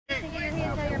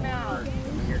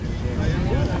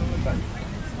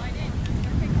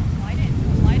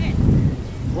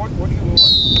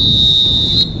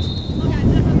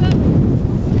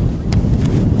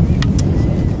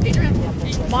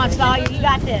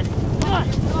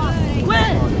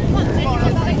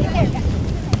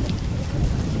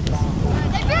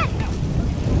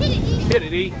Hit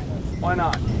it, E. Why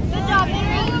not? Good job,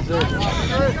 Henry.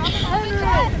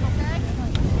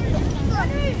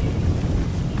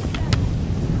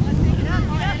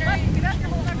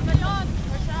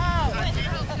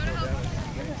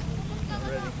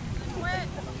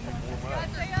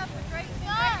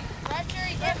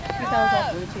 That was all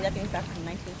blue too. That thing's back from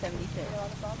 1976.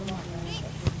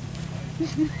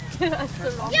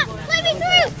 Yeah, play me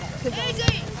through.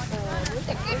 Easy.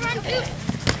 Good run, too.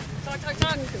 Good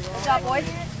job, boys.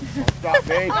 Stop,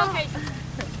 babe. Okay.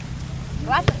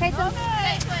 Watch it, Peyton.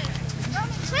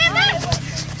 Slam that.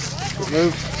 Good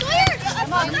move. Clear.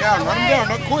 Run him down,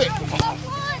 not quick.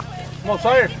 Come on,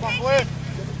 Sawyer. Come on, Flynn.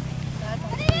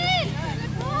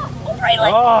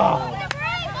 Oh,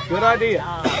 good idea.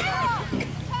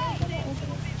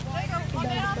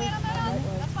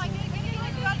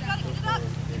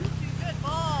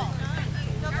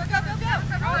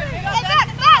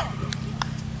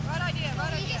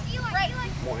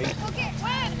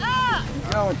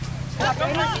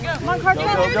 Come on, Carter.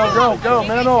 Go,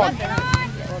 man on.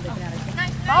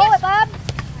 Follow it, Bob.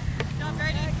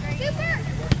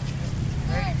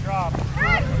 Drop.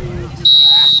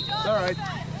 It's all right.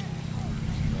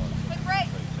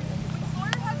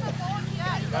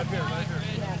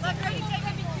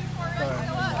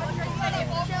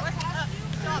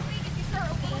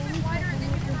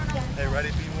 Hey, ready?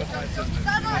 Be with my sister.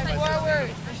 Forward.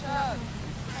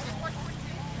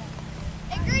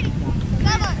 Hey, Grady.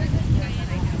 Come on.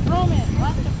 Roman,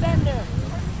 left defender.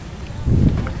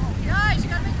 Guys, you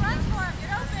gotta make runs for him.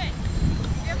 Get open.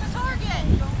 Give him a target.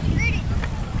 Grady.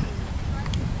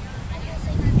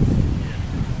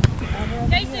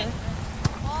 Jason.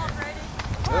 Ball, Grady.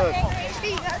 Good.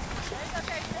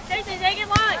 Jason, take it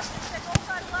long.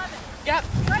 Yep.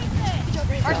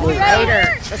 Later.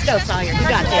 Let's go, Sawyer. You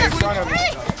got this. In front of me.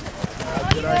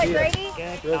 Good idea. Grady.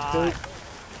 Good, Coop.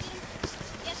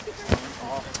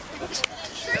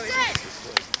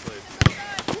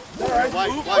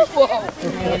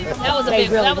 That was a big,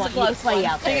 that was a close play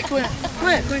out there. Quint.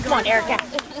 Come on, Erica.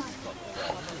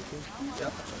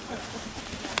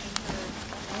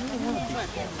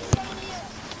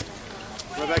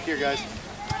 Right back here, guys.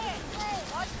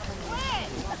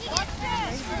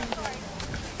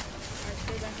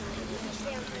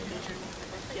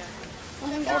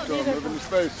 Marco, moving the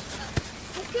space.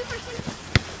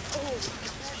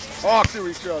 Hawks to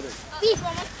each other. Yes,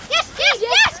 yes,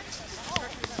 yes!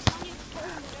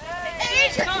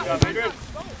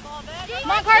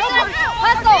 Come on, Carson.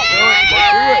 Hustle.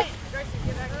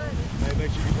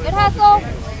 Good hustle.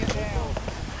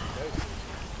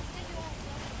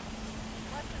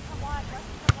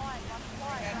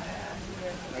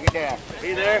 Bring it down. Be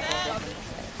there.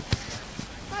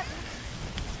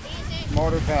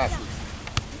 Smarter passes.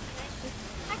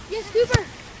 Yes, Cooper.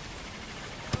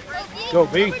 Go,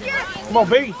 B. Come on,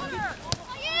 B.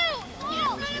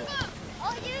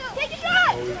 Take a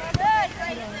shot.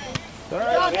 All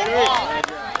right.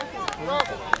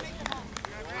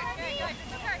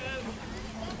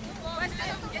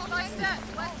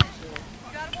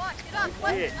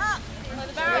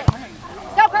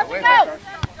 Go, Carson, go.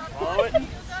 Follow it.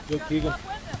 Go, Keegan.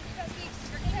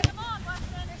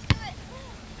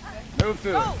 Move to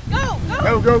it.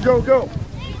 Go.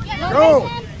 Go.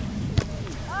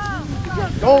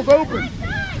 Goal's open.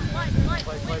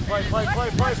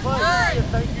 Play.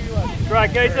 Try,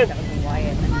 Jason.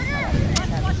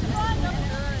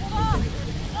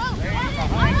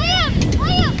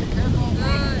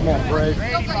 Come on, Bray.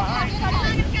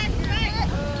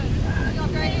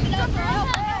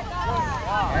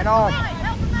 And on.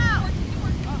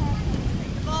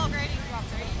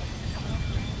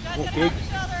 Come on, Keegan.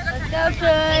 Let's go,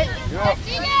 Good. Yep.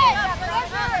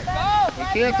 You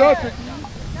can't touch it.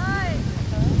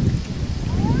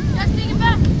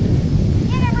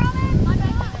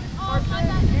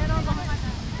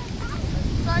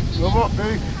 Move up, B.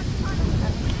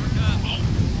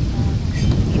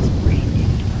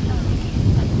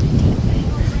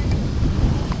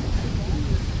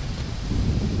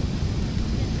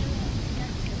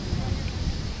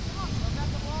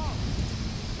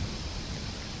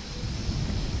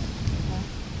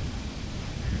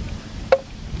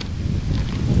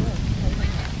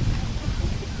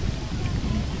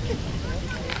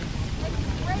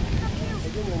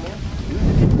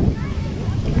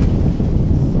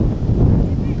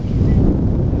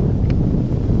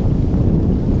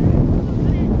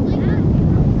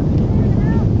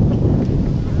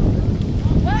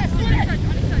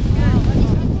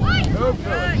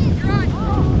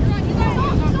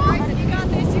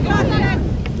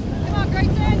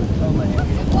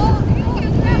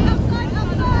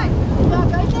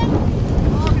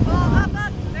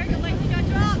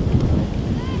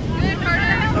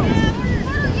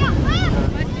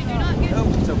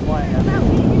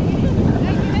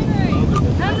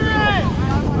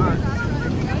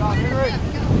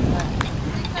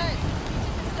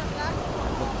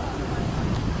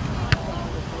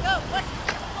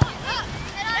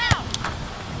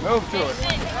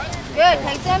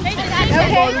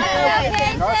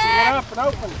 Carson. Carson, get up and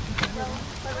open.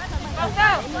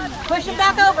 Push him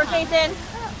back over, Kason.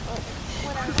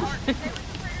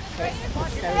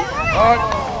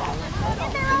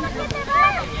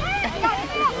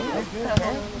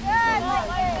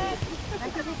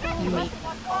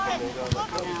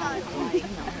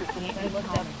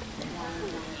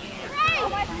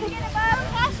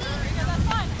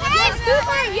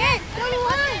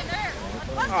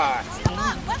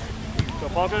 Go,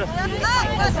 Parker.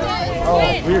 Oh,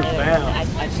 we're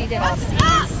bound. She did all the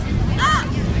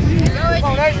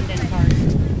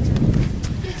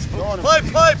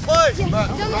Play.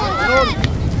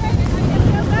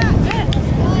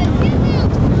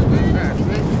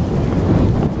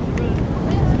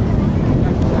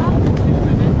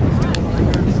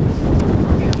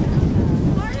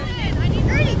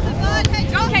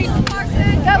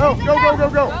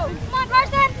 Go. Come on,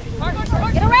 Carson.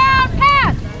 Get around,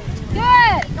 pass.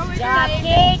 Good. Good job,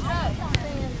 Kate.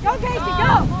 Go, Casey,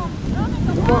 go.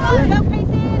 Come on, Casey. Go,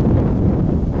 Casey.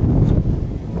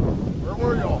 Where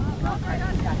were y'all?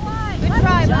 Good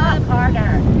try, Bob.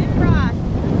 Carter. Good try.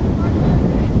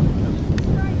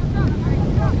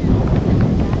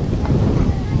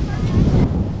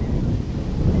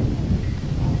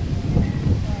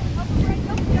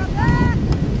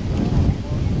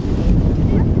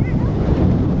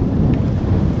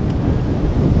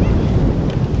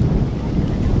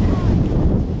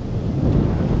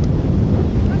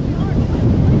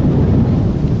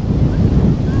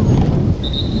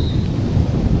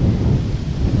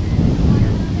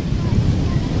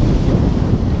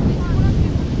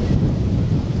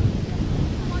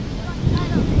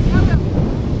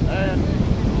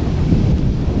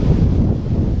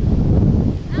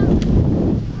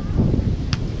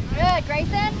 Good,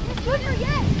 Grayson. Good for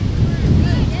you.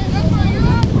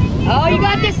 Oh, you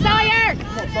got this, Sawyer.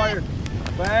 Come on, Sawyer.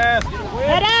 Fast.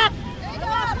 Head up.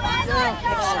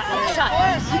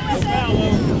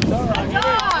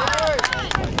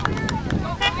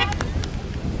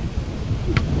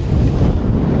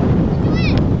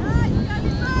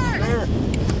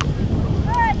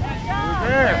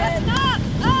 There.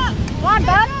 Come on,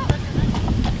 Bob.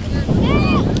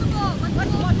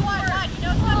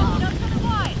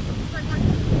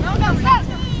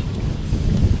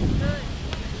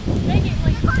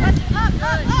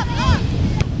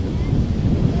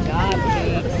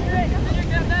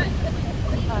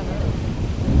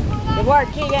 Good work,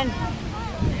 Keegan.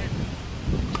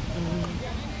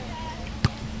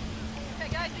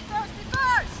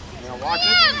 Now watch it.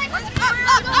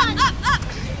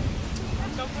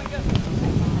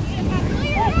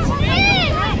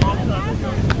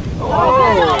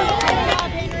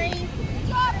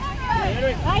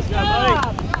 Nice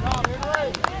job.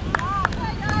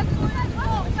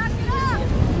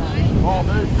 Ball,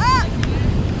 dude.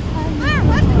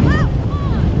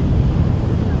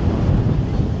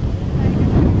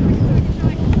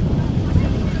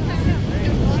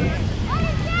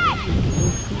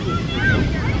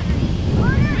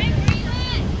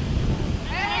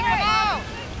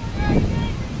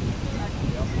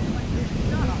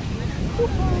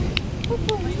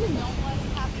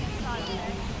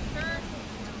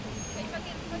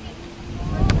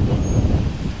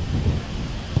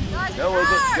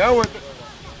 Go with it.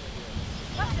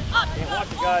 Can't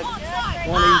watch it, guys.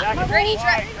 20. Grady,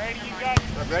 try. Grady, you got it.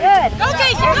 Good. Go,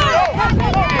 Casey, go!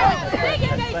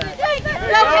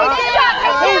 Go, Casey,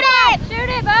 shoot it! Shoot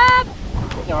it, Bob!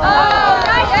 Oh,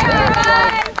 nice shot,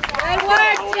 Bob! Good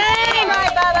work, James! All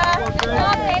right, Bubba. Come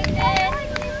on, Peyton.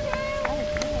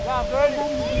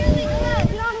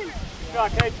 Got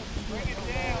Kate.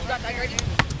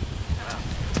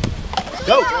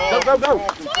 Go.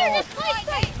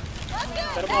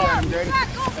 Set him off. Grady.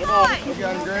 Set him off. You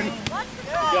got him, Grady.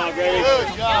 Good job, Grady. Good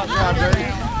job, Grady.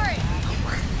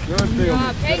 Good field.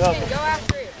 Peyton, go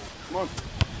after it. Come on.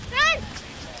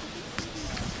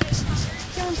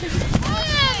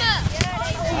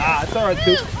 Ah, it's all right,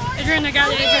 Coop. Adrian, I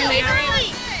got it.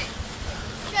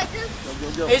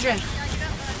 Go. Adrian.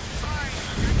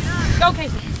 Go,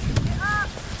 Casey.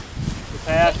 Good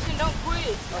pass. Don't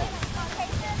quit.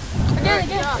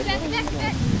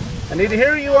 I need to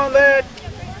hear you on that.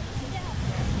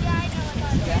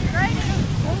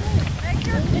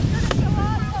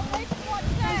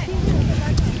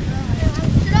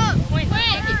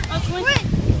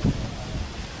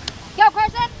 Go,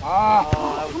 Carson! Ah.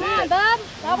 Come on, Bob.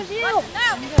 That was you.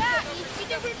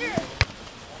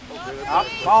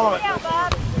 Follow it.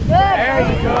 There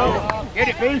you go. Get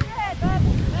it, B.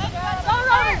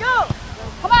 Go.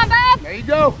 Come on, Bob. There you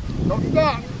go. Don't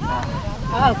stop.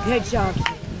 Oh, good job.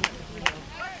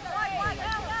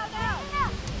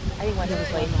 didn't want him to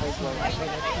play for his low.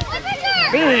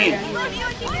 Big.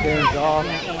 Hands off.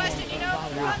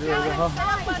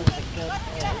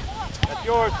 That's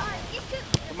yours.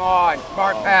 Come on,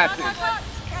 smart passes.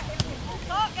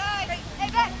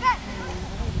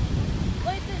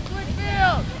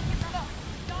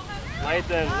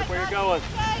 Lathan, look where you're going.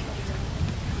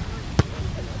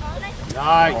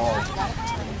 Nice.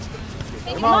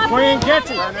 Come on, Queen, get it.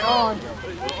 Turn it on.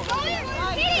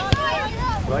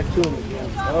 Right to him again.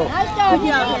 Oh. Nice job,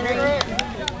 Henry.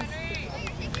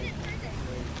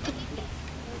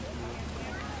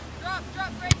 Drop,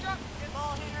 great drop. Good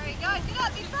ball, Henry. Guys, get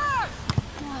up, be first.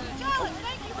 Good challenge,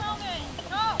 thank you, Roman.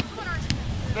 Go.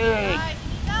 Big.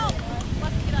 Get up.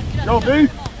 Go, B.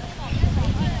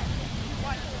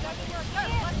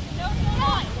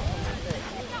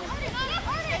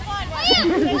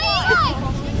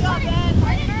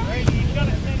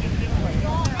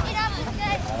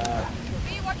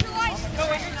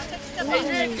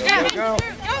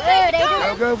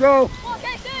 Go.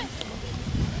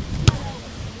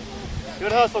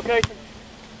 Good hustle, Casey.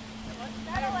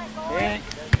 Big.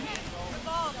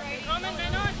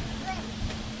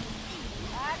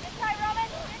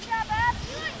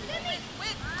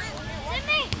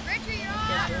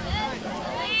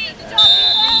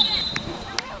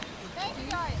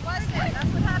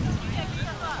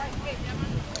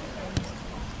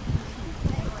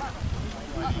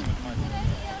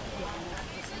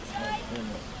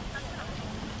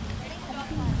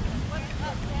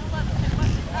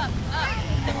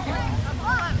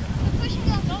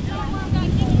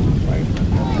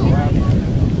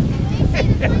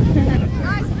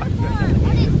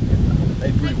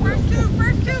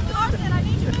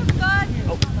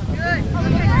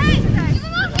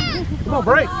 Come on,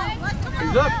 break.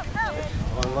 He's up.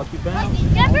 Unlucky bounce.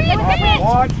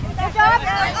 Watch.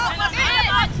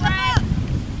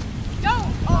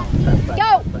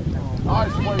 Go.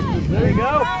 Nice play. There you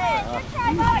go.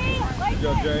 Good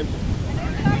job, James.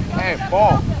 Hey,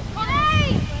 ball.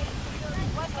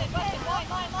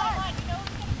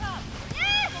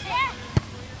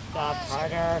 Stop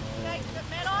harder.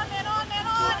 Man on.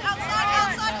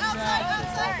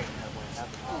 Outside.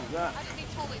 I didn't mean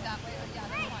totally that way, but yeah,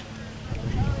 that's fine.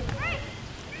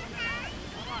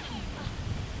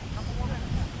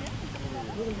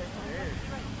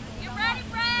 You ready,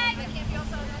 Fred? It can't be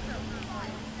also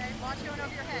okay, watch going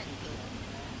over your head.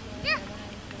 Here.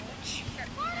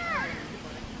 Corner.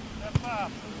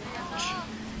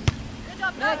 Good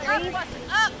job,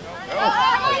 up.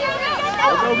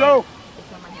 Go.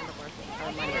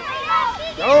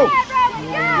 Go.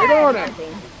 Get on it.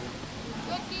 Good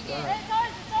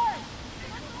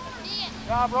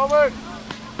job, Robert.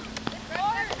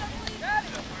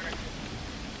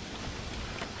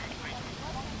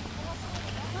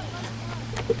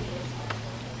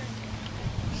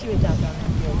 She was out on that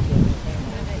field too.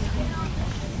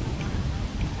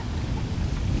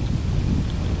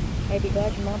 Hey, be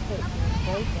glad your mom put it in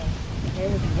place and there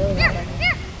would be really not on it.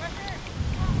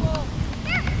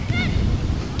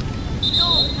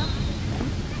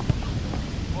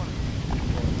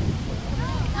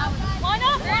 Line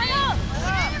up.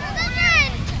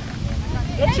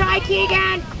 Good try,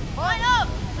 Keegan. Line up.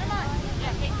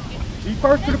 Be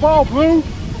first to the ball, Blue.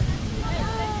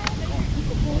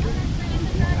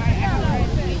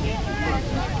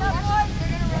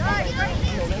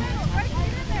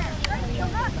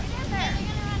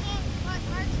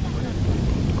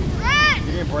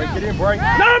 Get in, break.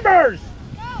 Numbers!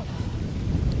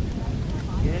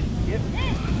 Get.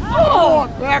 Oh,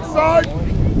 backside. Get it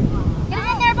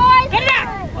in there, boys. Get it out.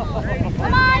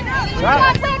 Come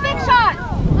on. Play a big shot.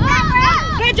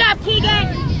 Good job, Keegan.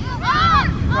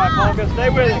 Right, Polka, stay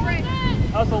with him.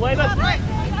 Hustle, Layla.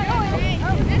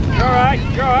 You're all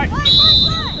right.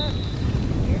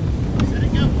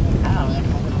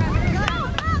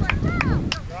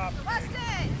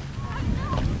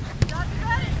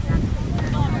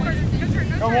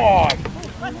 Come on.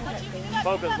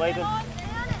 Focus, Layton.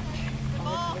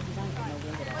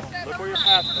 Look where your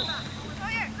pass goes.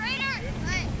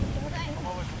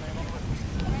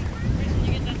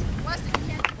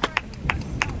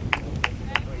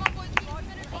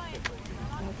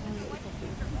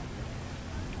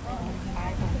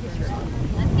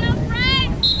 Let's go,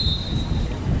 Fred!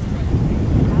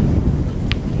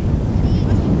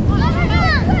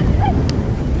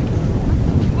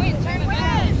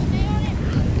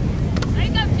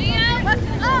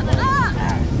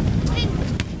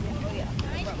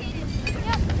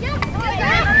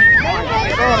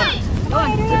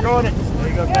 on it. There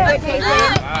you go.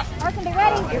 Arkin, be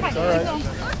ready. It's all right.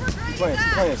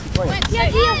 Keep playing.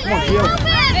 Yeah, Gio. Come on, Gio.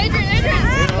 Adrian. Good,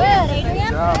 Adrian. Good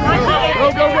job, man.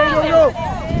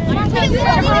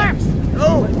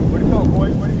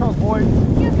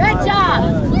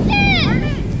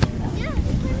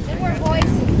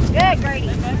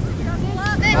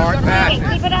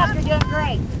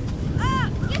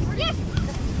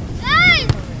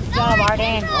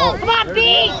 Arden. Come on,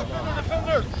 B!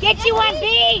 Get you one,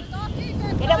 B!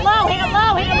 Hit it low, hit it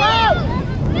low, hit it low!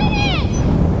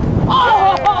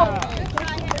 Oh!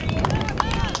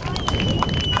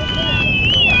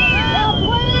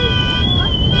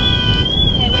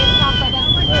 Okay, way to talk about that.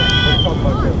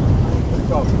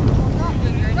 Stop.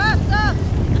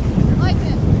 Like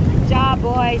it. Good job,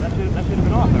 boys. That should have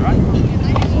been off there, right?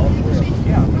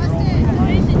 Yeah.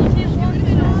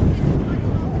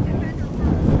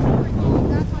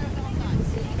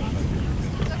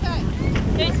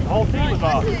 The whole team was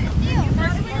off.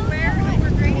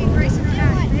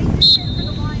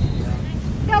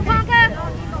 Go, Ponka!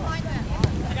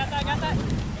 I got that.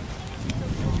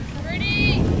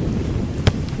 Ready?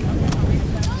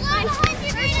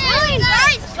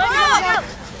 Go!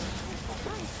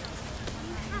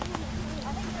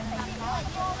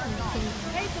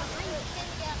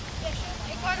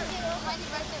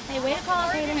 Hey, way to call,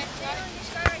 Hayden.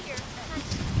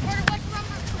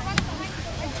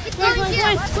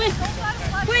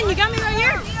 Quinn, you got me right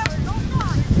here.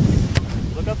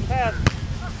 Look up the pass.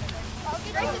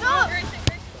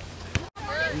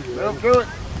 Let him do it.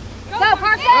 Go,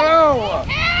 Carson! Go!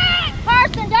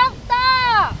 Carson, don't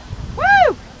stop!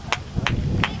 Woo!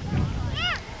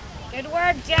 Good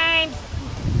work, James.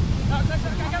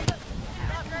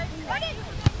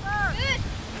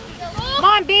 Come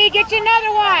on, B, get you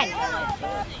another one.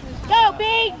 Go,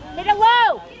 B, hit it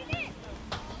low.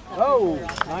 Oh,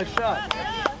 nice shot.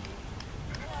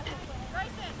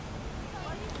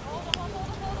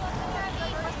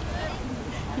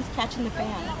 He's catching the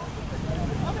fan.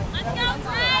 Let's go,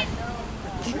 Fred!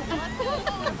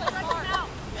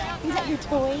 Is that your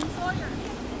toy?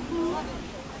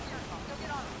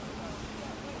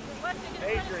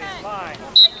 Adrian, fine.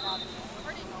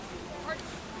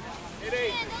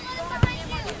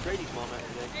 Brady's mom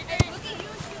after today.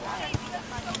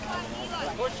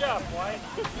 Push up, White.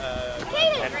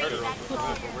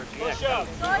 Push up.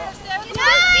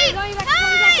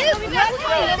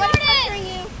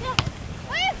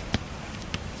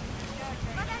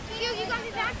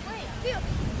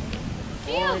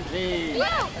 Quarantine.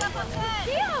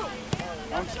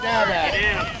 Don't stab at it.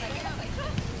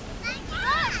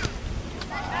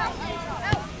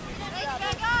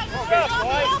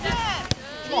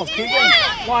 Come on, Keegan.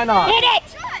 Why not? Hit it.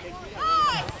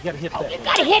 You gotta hit that. You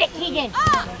gotta hit it, Keegan.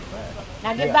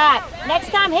 Now get back. Next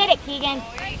time, hit it, Keegan.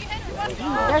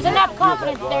 There's enough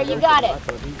confidence there. You got it.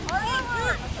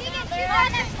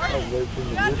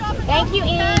 Thank you,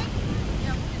 E.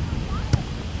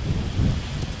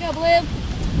 Go, Blue.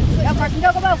 Go, Carson,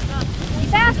 go. Be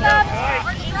fast, up.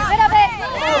 Get up it.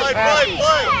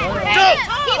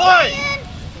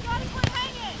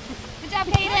 Good job,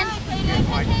 Hayden.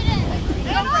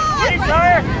 Keep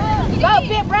tire. Go,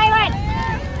 Pip Braylon.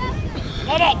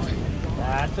 Hit it.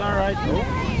 That's all right. Good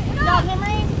job,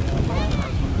 Henry.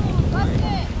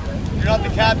 You're not the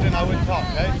captain. I wouldn't talk,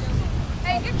 okay?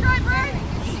 Hey, good try, Brad.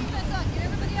 Get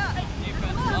everybody up.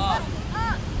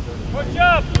 Push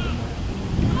up.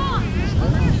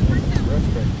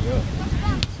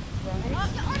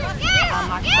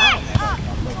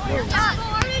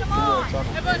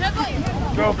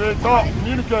 Go up to the top.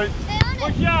 Communicate.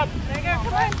 Push up.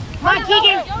 Come on,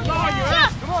 Keegan. Come on,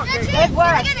 Keegan. Good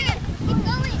work.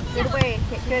 Get away.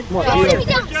 Good. Come on, Sit me Gio.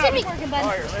 down. Sit me. Cut him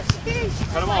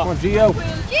off. Come on, Gio.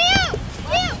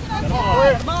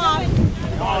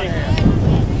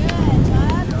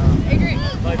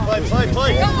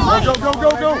 Play.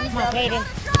 Go. Come on, Hayden.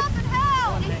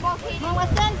 Come on,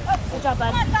 Weston. Good job,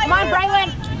 bud. Come on, Braylon.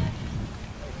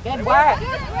 Good work.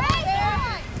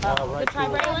 Good try,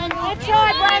 Braylon. Good try,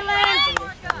 Braylon.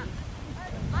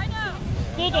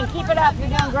 Keegan, keep it up. You're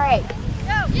doing great.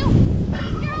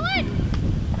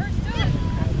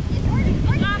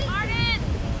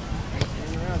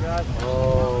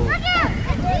 Oh.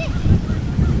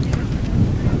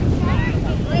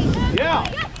 Yeah.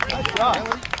 Nice shot.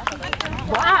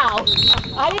 Wow.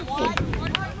 I didn't see.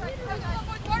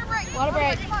 Water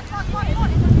break.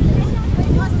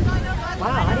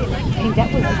 Wow, I didn't think that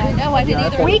was a good. No, I didn't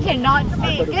either. We cannot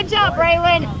see. Good job,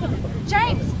 Braylon.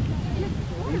 James.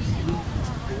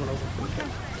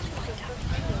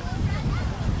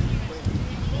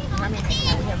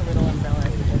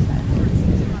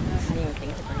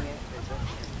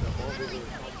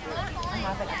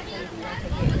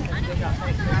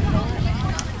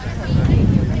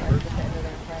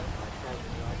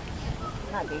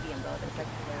 Not baby umbrella, but it's like,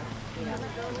 you know.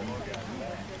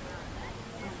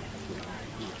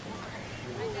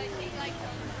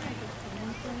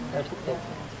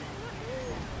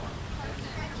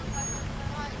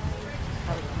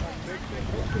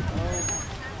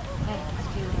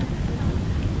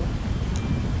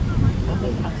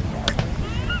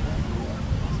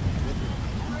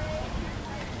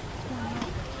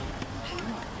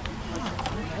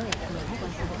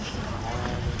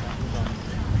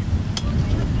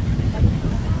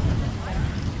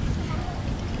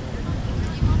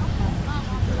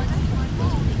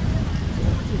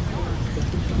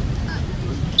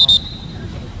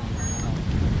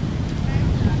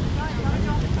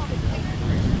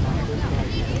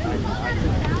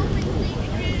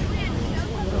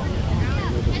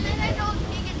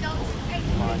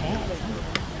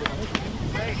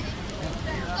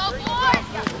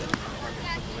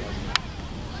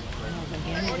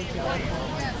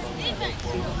 I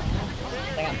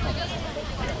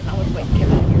was waiting to get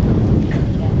out here.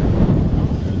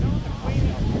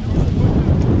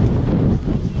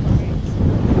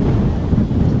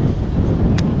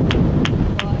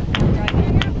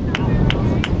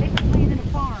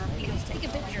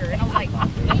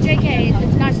 JK,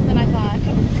 it's nicer than I thought.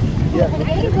 Yeah. The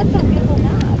game looks so beautiful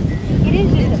now. It is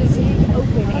just a big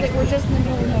open. I think we're just in the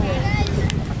middle of nowhere.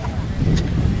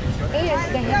 And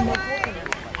they have no parking at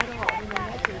all.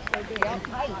 So big and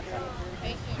tight.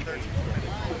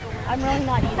 I'm really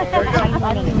not either.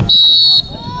 I don't even.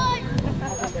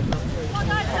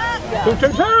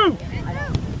 2-2-2!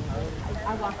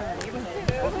 I walk around.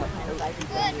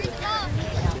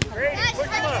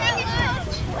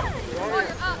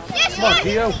 Come on,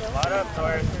 Gio. Light up,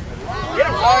 Sawyer. Get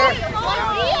him, Sawyer. Come on,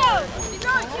 Gio. Keep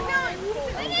going, keep going.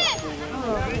 Finish.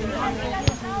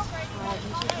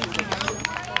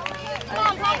 Come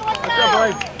on, Papa, let's go.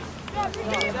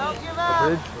 Don't give up.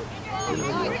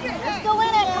 Let's go in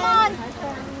it, come on.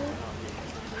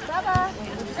 Bubba.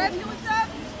 Rev, you what's up?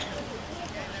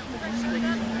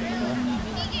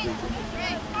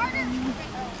 Harder.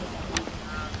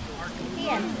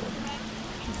 Ian.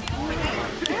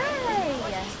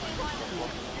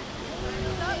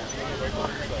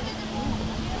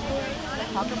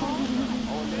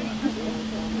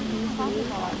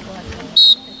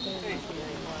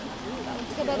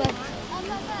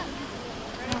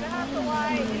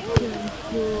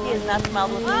 He has not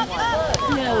smelled with one.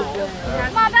 No.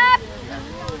 Come on, Bob.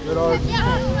 Good art.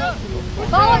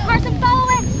 Follow it, Carson, follow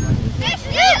it.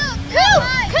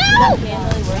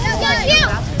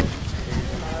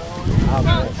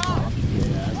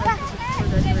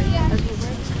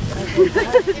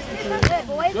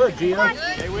 Good, Gio.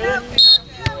 Stay with it.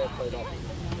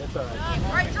 That's all right.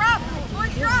 Right, drop.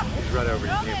 Boys, drop. He's right over.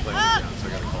 You can't play down, so I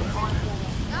got to call him.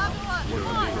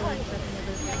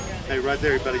 Hey, right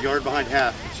there, about a yard behind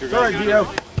half. It's your Sorry, guy. Gio.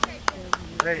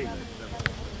 Ready.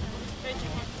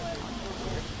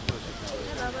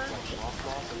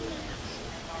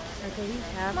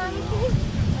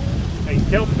 Hey,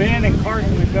 tell Ben and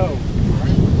Carson to go.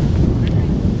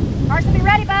 Carson, be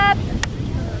ready, bub.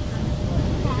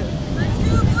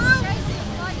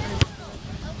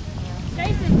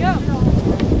 Jason, go.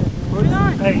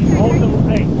 Hey, hold the,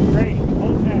 hey, Grady,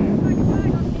 hold half.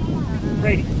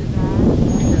 Grady,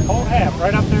 hold half,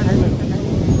 right up there in the middle.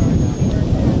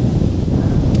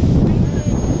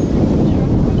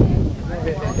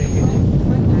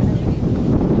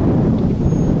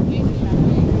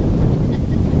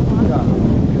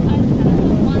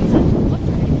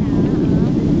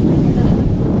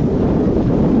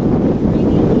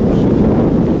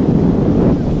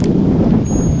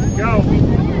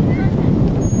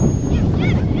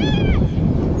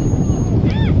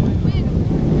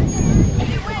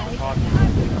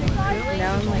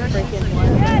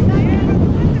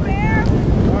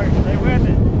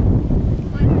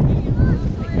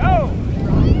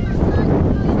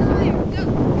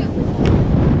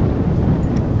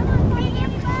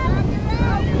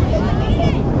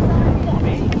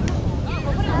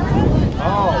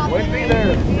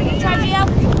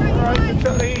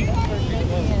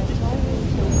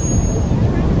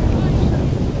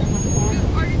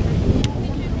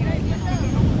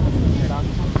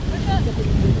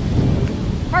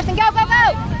 Carson, go, go, go!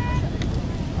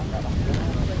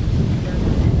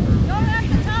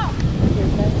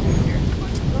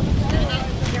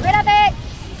 Get rid of it!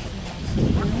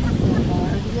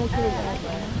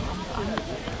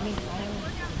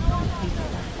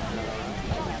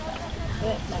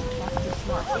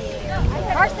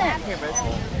 Carson!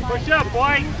 Push up,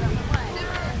 White!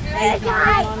 Hey,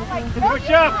 Push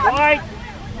up, White!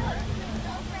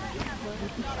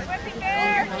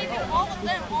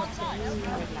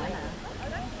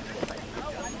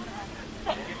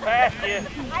 Past you.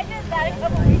 I did that a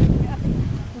couple weeks ago.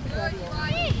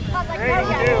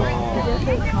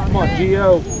 Come on, Gio.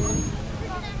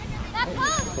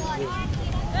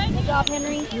 Good job,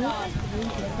 Henry.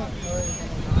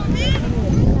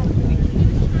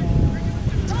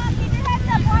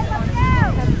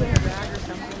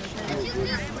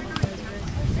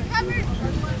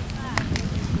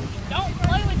 Don't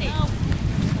play with it.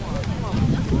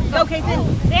 Go, Casey.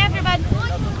 Stay after, bud.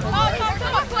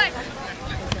 Come on, quick.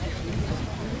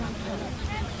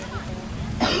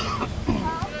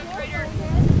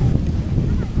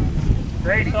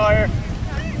 Great, Sawyer.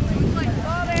 Play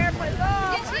ball there, play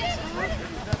ball. Good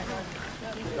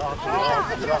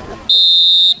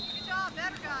job,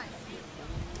 better guys.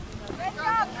 Good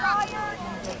job, Sawyer.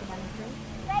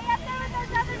 Stay up there with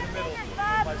those other defenders,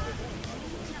 Bob.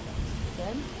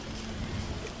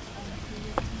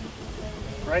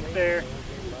 right there.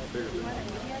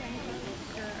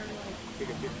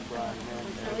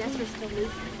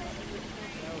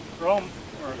 Rome,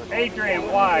 or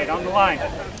Adrian wide on the line. Mark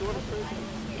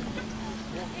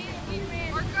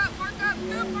up, mark up,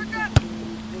 mark up.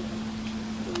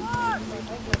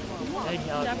 Good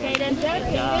job, Caden.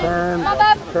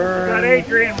 Got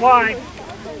Adrian wide.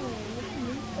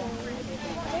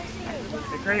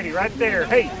 Grady, right there.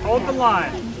 Hey, hold the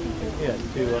line.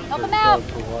 Help him out.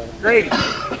 Grady,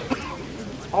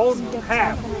 hold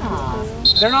half.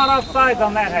 They're not offsides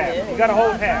on that half. You got to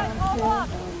hold half.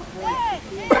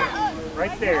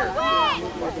 Right there.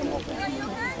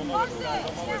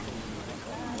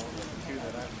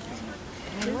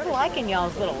 We're liking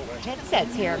y'all's little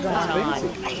headsets here going on.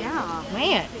 Yeah.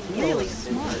 Man, really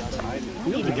smart.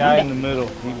 The guy in the middle,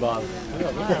 he bothers.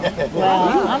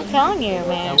 Well, I'm telling you,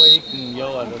 man. That way he can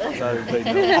yell at us without everybody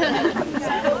knowing.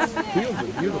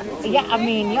 Yeah, I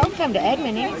mean, y'all come to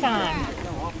Edmond anytime.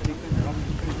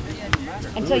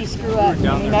 Until you screw up. I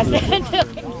mean, that's it.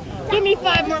 Give me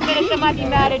 5 more minutes, I might be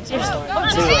mad at you.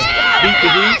 Beat the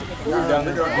heat. We're down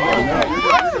there. So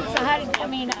how did, I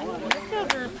mean, your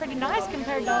fields are pretty nice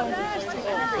compared to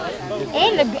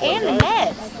and the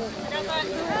nets.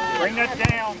 Bring that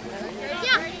down.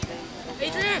 Yeah.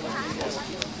 Adrian.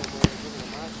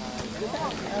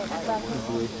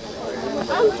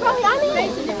 Charlie, I'm in.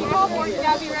 Mason, if you call for it, you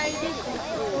gotta be ready.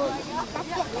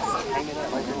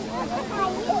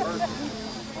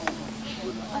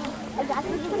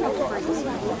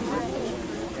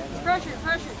 Pressure.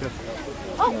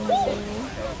 Oh,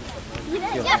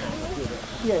 yeah.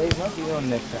 Yeah, he's not the one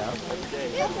next out.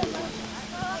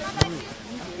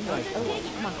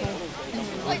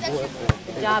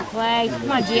 Good job, Clay.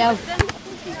 Come on, Gio.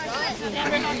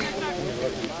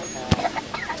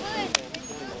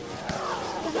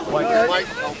 White.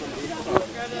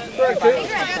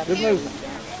 Good move.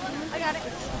 I got it.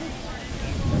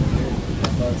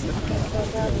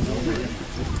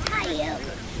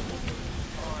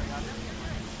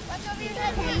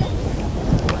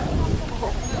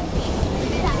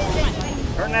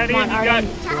 Turn that in. You got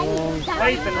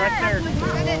Nathan right there.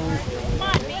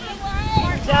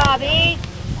 Good job, E.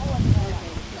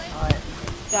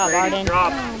 Good job, Arden.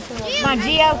 Drop. Come on,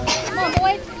 Gio. Come on,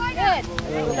 boys. Good.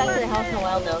 That's the house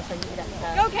Noel, though, so you got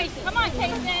Go, Casey. Come on,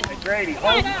 Casey. Hey, Grady,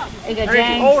 hold. Hey, good, Grady,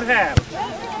 James. hold half.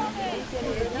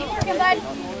 Keep working, bud.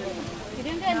 You're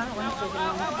doing good.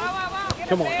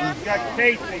 Come on. You got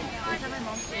Casey.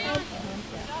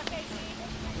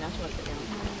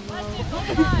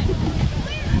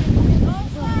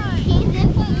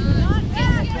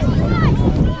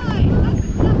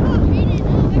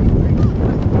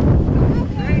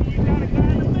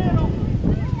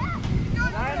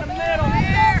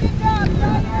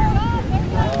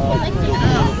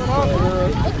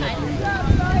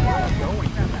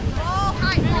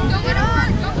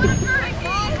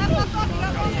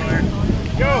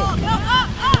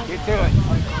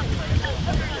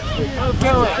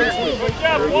 Good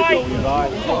job, White.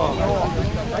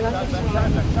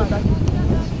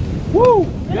 Woo!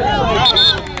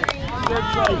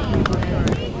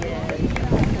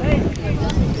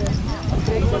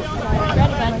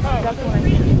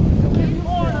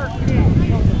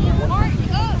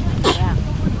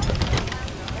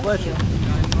 Bless you.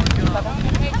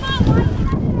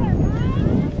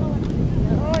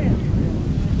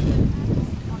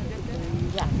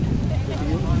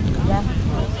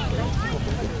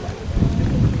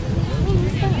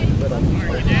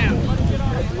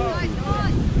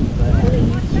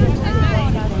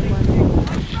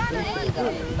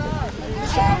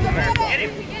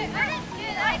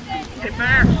 Hey,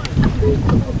 Bear.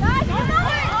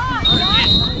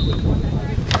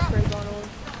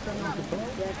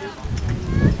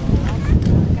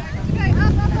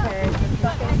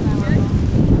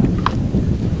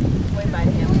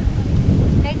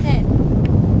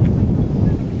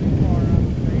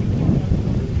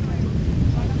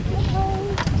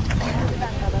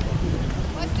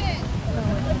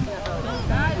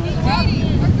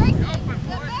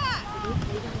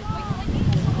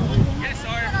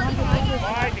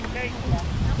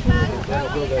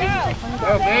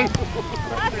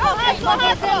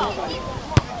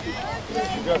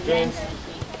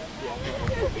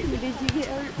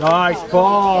 Nice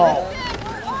ball.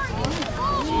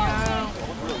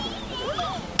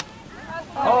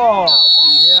 Oh,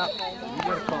 yeah. You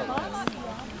got a call.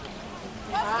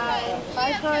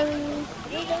 Bye, Charlie.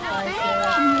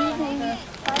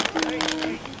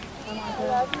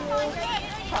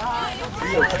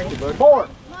 Four.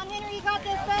 Come on, Henry, you got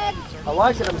this, bud. I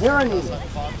like it. I'm hearing you.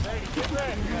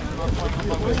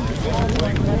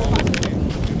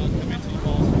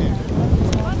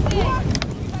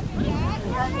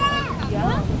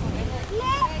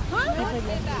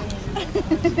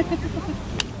 Hey,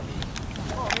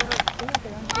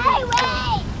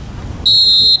 wait!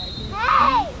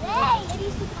 Hey, wait!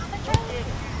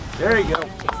 There you go.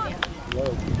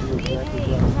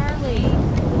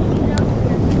 Charlie.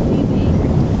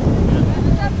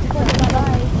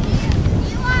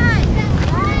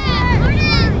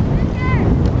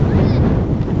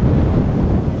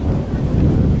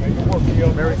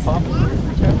 Very popular.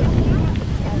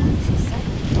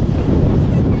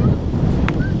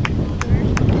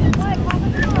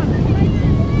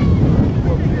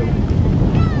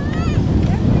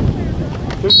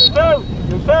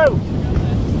 Two.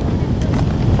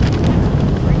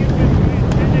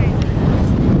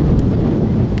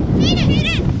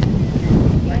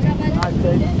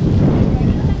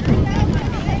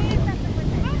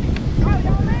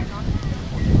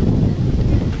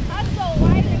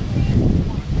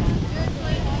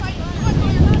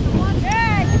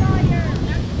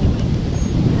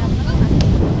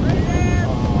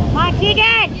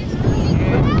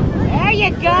 There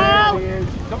you go.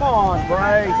 Come on,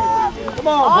 Bray. Come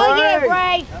on, Oh, Bray. yeah,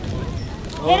 Bray.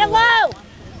 Hit it low.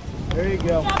 There you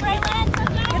go.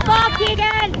 Good ball,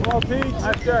 Keegan. Come on, Pete.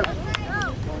 Nice go.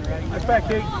 Nice back,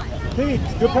 Pete.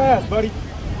 Pete, good pass, buddy.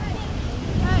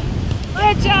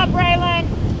 Good job, Braylon.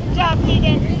 Good job,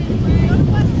 Keegan.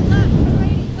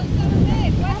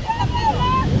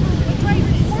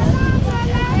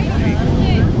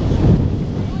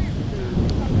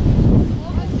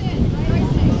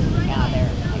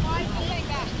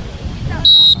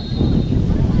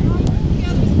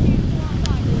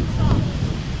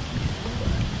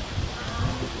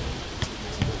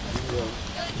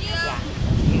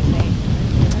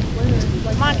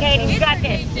 Come on, Kaden, you got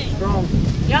this. Strong.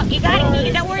 Yep, you got it,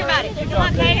 Keegan. Don't worry about it. Come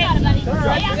on, Kaden.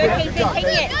 Stay after it, Keegan. Take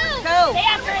it. Go. Stay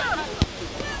after it.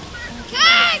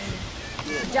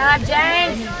 Good job,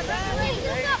 James.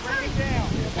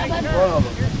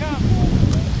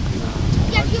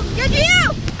 Good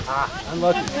you!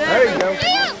 Unlucky. There you go.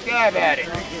 Stab at it.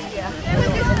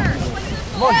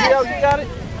 Come on, Gio, you got it?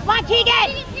 Come on,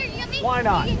 Keegan. Why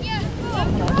not?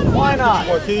 Why not?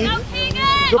 Come on, Keith.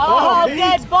 Good ball, Oh, Keith.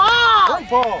 good ball. Great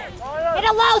ball. Hit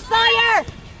it low, Sawyer.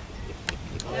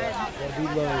 Gotta be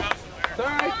low. It's all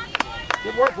right.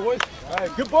 Good work, boys. All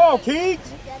right, good ball,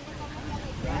 Keith.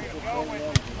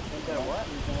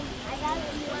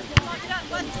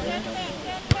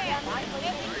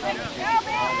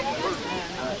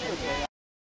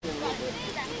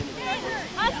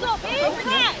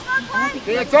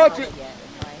 Can't touch it.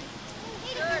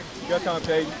 You got time,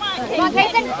 Peyton. Come on,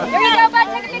 Jason. There you go, bud.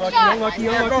 Take a big shot. Unlucky.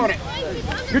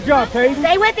 Good job, Peyton.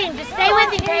 Stay with him. Just stay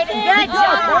with him, Kaden. Good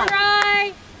job.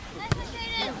 Try.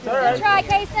 Good try,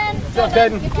 Kaysen. Good job,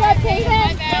 Peyton. Good job,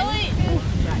 Kaysen.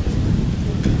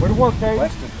 Way to work, Peyton.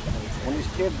 Weston, when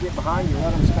these kids get behind you,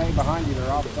 let them stay behind you.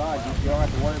 They're offside. You don't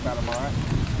have to worry about them, all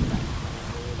right?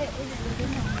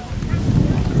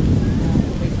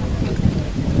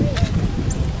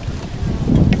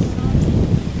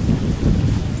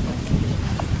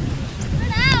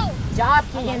 Job,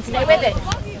 Keegan. Stay with it.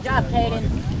 Good job, Kaden.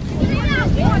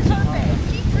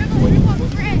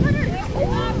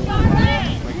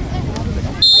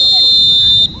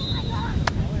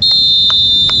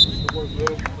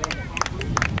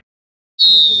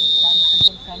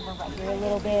 Right here a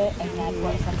little bit, and that's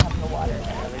what sometimes the water.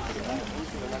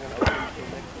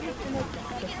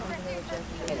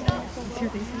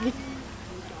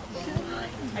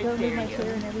 I don't need my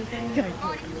chair and everything.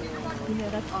 You know,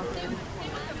 that's awesome.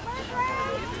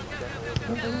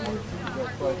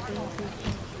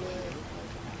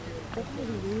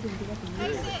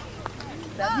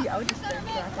 That'd be, I would just stand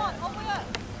back up.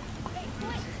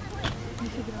 You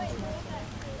should get on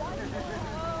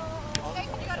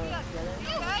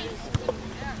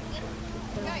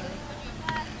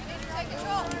Take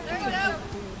control. There you go.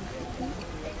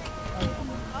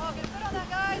 Oh, get foot on that,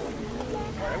 guys.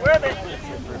 With it.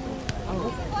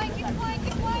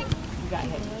 Keep playing. You got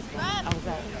hit. I was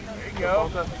out. There you go.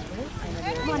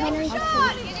 Come on, Henry. No,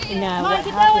 Come on, what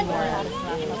keep happened going.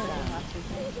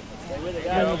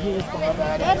 was he was behind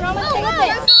that. Good, Roman. Stay with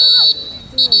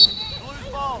it.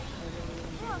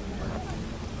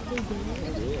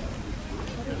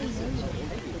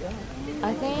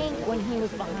 I think when he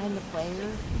was behind the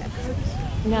player,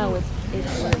 no, it's he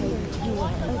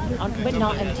was, but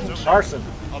not intentional. Carson,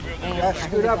 And you got to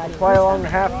scoot up and play along the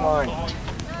half line.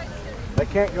 They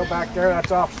can't go back there.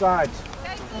 That's offsides.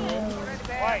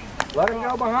 Let them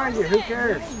go behind you. Who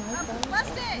cares?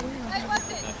 Weston. Hey,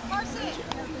 Weston. Carson.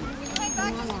 Hang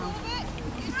back just a little bit.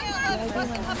 You stay on the left.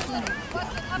 Weston, up a little.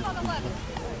 Weston, up on the left.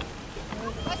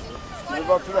 Weston, slide Move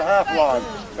up to the half line.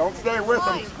 Don't stay with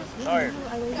them. slide. Sawyer.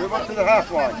 Move up to the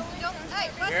half line.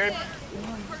 Aaron.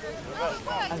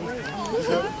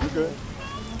 You good?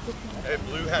 Hey,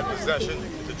 Blue had possession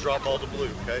to drop all to Blue,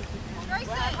 okay?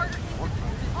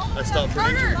 Let's stop for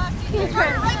injury.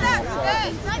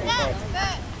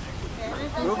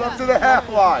 Move up to the half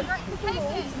line.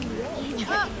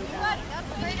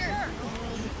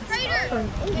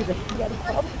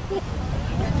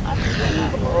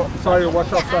 Sorry,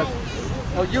 watch outside.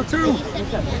 Oh, you too.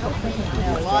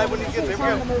 Live when he gets there.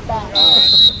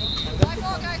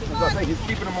 I think he's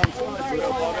keeping him on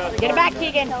side. Get it back,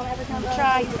 Keegan.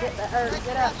 Try.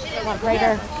 Come on,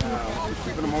 Prater. He's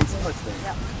keeping him on side.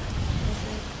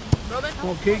 Come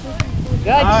on, Keegan. Good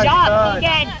Nice job, touch.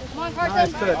 Keegan. Come on,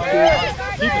 Nice Carson. touch, Keegan.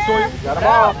 Keep it, Sawyer. Got him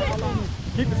off.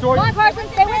 Keep it, Sawyer. Come on, Carson.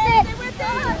 Stay with it.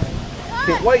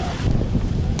 Can't wait.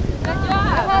 Good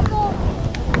job. Hustle.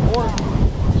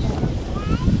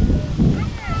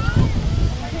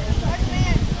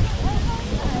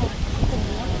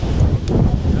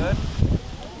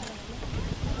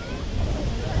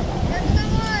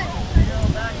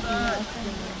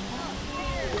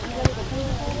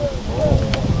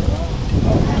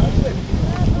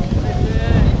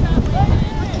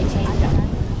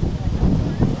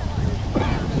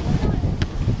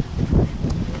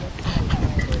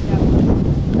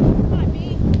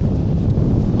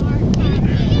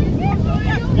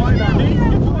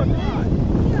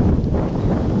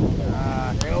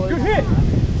 Good hit.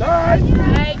 It's all right.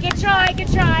 Hey, good try,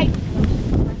 good try.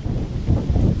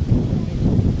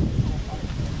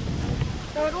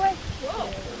 Throw it away.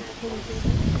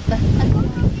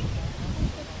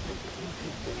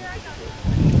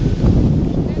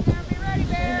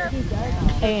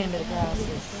 And it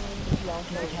crosses.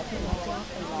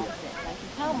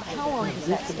 How long does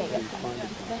that stay? How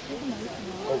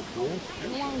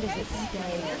long does it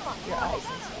stay? Your eyes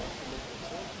and stuff.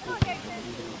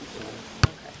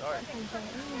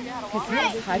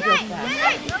 Because he's hydro fast.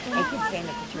 I could stand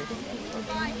at the church.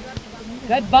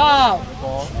 Good ball.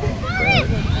 Oh,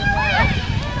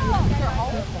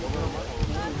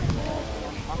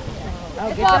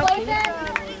 good job, Keegan.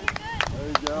 There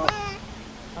you go.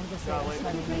 I'm just saying, this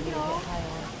one maybe will hit high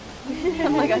on.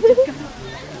 I'm like, I just got.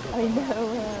 I know.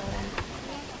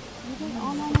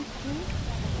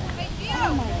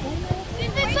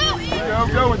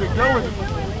 Go with it, go with it.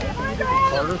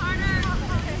 Carter.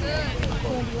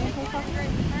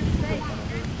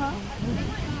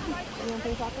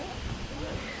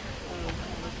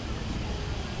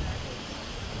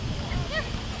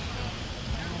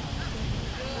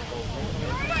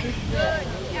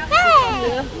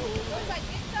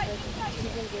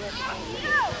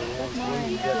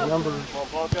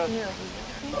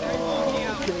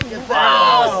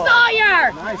 Oh, Sawyer!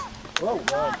 Nice. Whoa,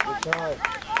 good try.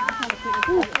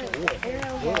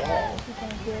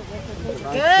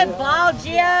 Good ball,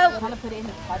 Gio. I'm gonna put it in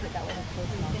the closet that way.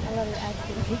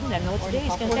 Keegan doesn't know what to do.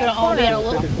 He's gonna We're gonna all be at a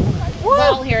little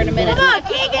ball here in a minute. Come on,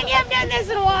 Keegan, you haven't done this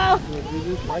in a while.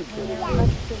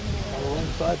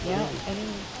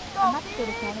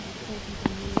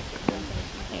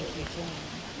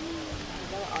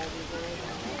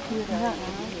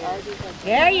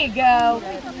 There you go.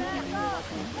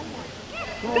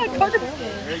 Good, Carter.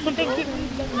 Good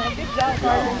job,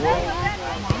 Carter.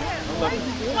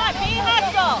 Come on, be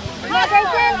hustle. Come on,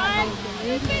 Grayson.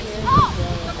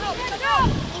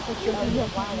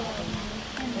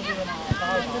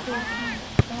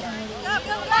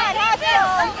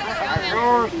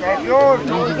 Yours, that's yours.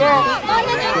 Go, go.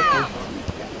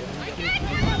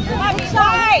 Come on, be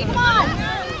shy. Come on.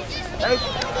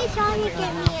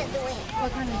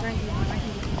 What kind of drink do you want?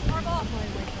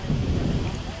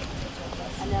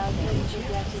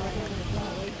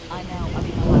 I know. I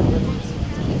mean,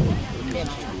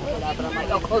 but I'm like,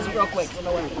 oh, close it real quick. I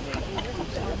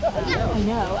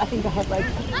know. I think I had like.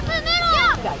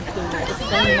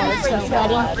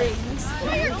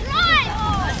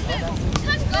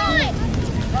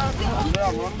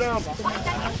 Run down.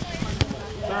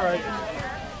 It's all right.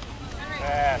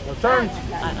 No turn.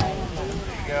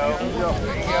 There you go.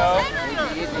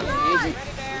 Easy.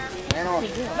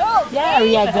 There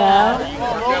you go.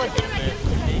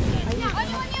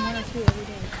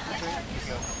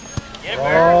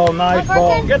 Oh, nice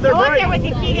ball. Get there, Go in break. there with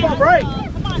you, Keegan. Come on, break.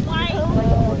 Come on, Blake.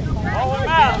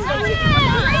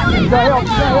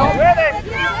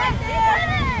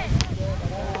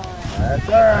 That's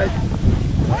all right.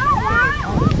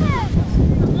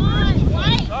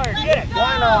 Sorry, get it.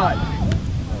 Why not?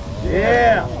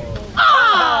 Yeah.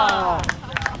 Oh!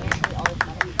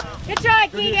 Good try,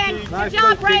 Keegan. Nice Good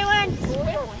job, play, Keegan. Braylon.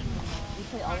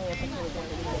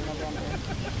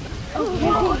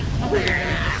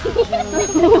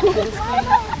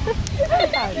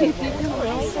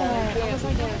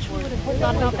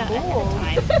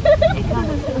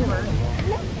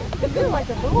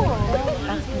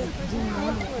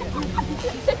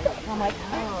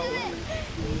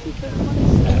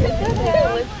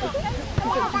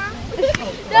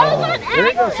 There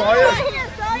you go, Sawyer.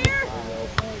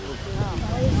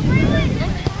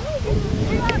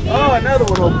 Oh, another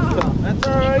one opens up. That's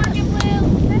all right.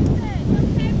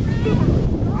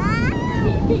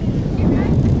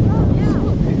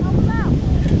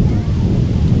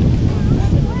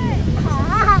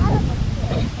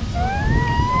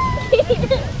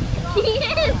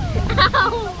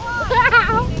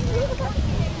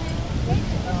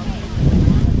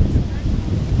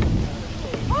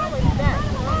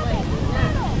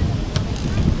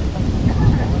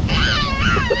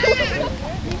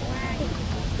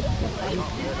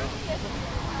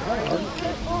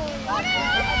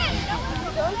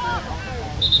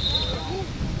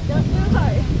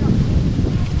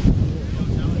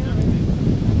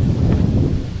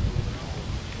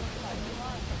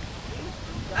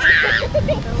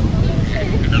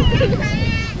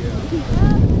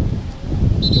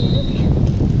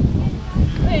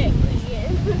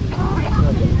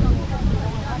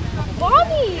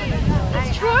 Mommy is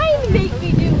trying to make me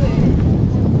do it.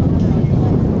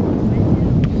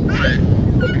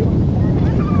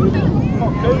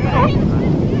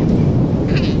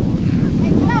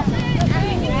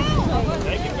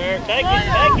 Take it, Bear. Take it.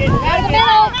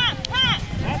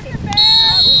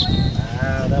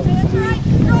 Ah, that was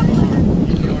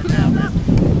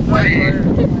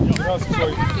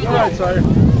good. All right, Sawyer.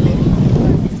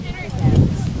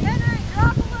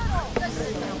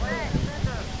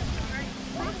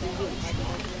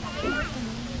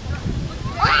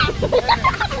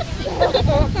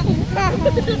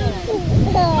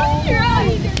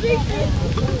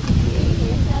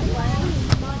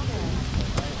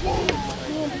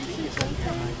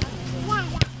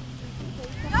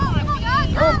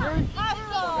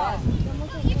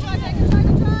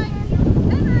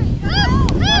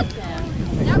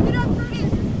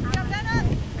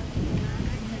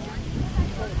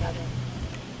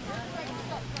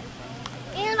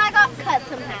 And I got cut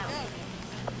somehow.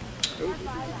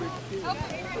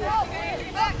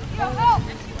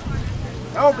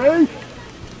 Okay.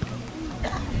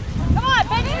 Come on,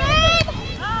 Benjamin!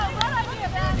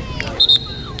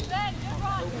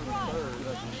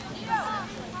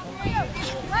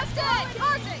 Left it!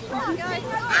 Come on, guys.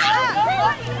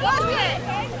 Left it!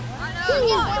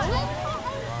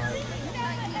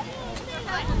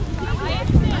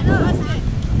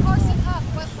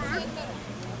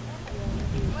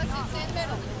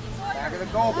 Back of the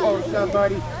goalpost,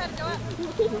 somebody.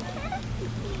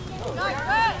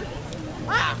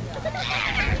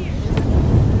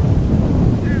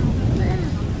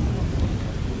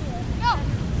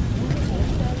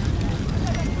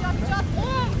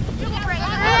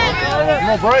 Come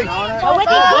on, Bryce. Oh, with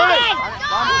his leg!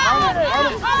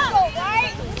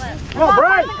 Come on,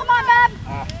 Bryce. Come on, Bob!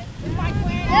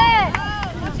 Good!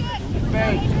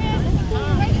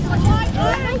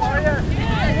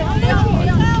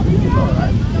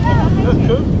 That's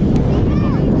good.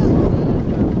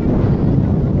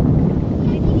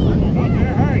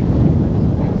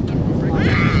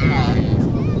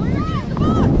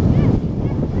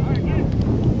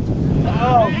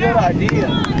 Oh, good idea.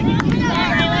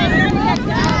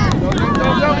 Go.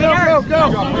 Good job. Go.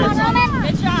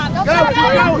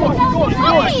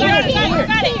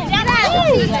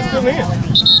 Still in.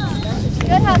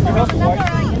 Good hustle. That's all right.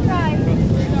 Good try.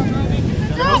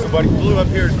 Good hustle, buddy. Blue up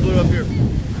here. Blue up here.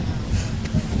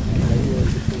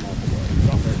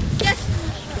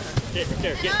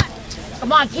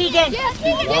 Come on, Keegan! Keegan!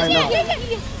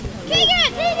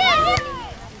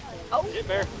 Get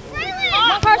Bear.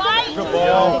 Good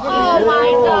ball. Oh my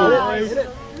God!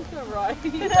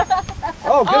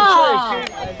 Oh, good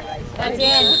trade, That's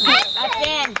in. That's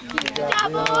in. Good job,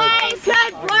 boys.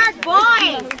 Good work,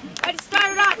 boys. Way to start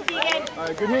it off, Keegan. All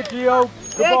right, good hit, Gio.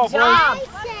 Good ball, Good job.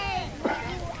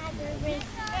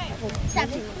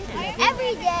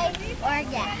 Every day or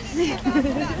gas.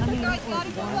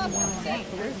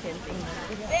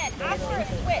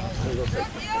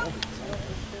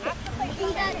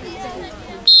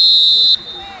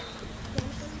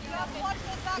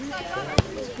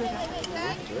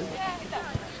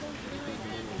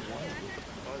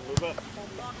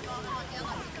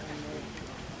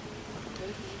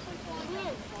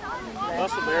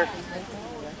 Hustle, Bear.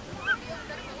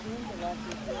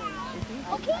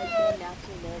 Okay.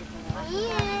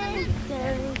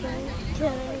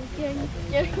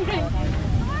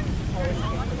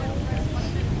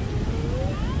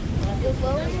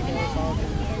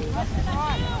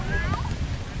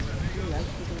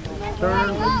 Turn,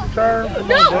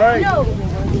 come on, break.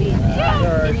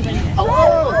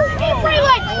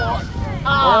 Freeland!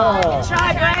 Oh,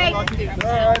 try, Greg.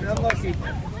 All right, unlucky.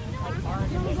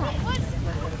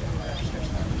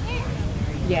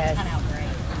 Yes.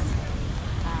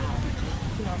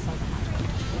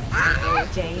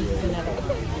 James is another one.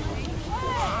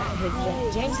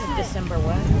 James is December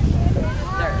what?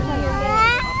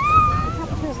 3rd.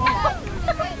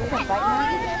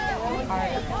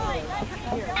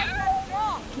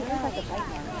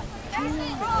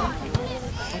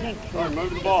 All right,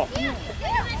 move the ball.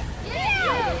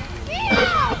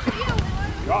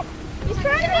 Drop. He's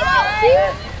trying to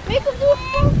make a move.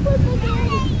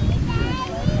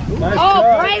 Nice Oh,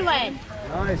 cut. Braylon!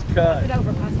 Nice cut.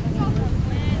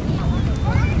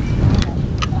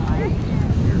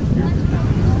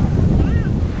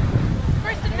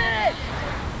 First and minute.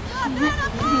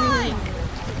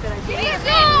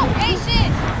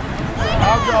 Patient.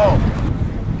 I'll go.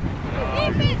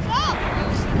 Defense up.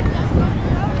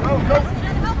 Go, go.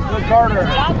 Good Carter.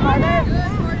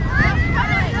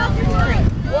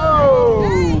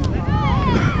 Whoa.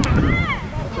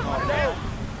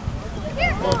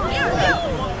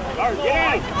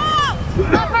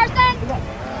 Come on, Carson.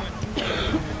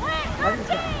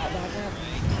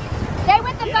 Stay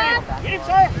with the ball.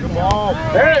 Come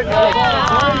on. There you go.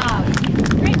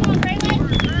 Great one, Braylon.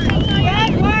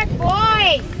 Good work,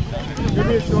 boys. Give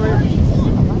me a Sawyer.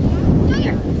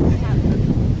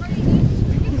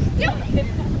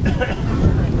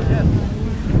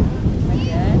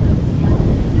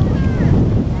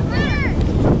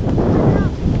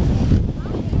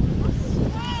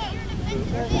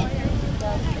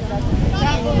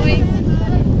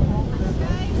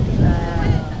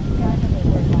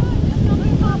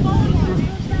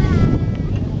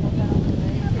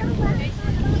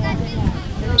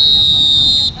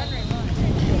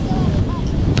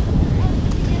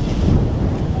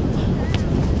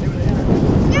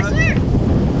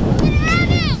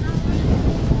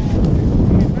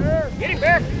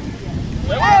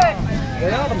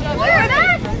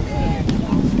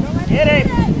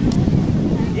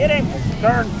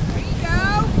 Turn.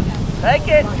 Take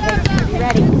it.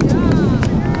 Ready.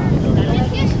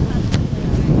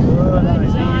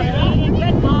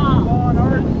 Good ball. Come on,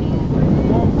 Art.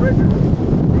 Come on, Bridger.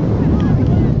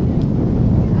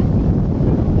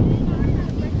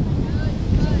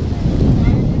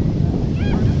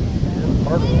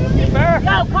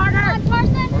 Go, Carter.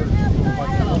 Carson.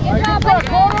 Good job, Carter.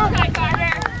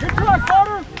 Good try,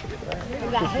 Carter.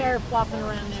 We got hair flopping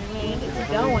around there, man. It's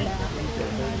going.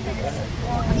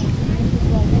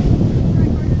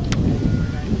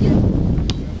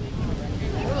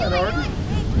 All right, Art.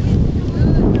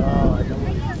 Oh, I don't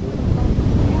want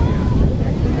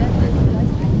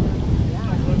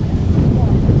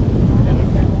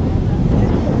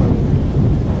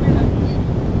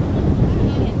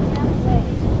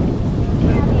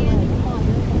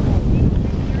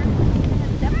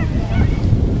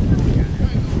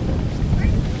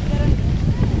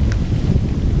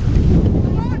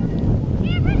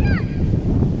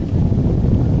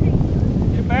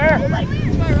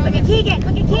Look at Keegan.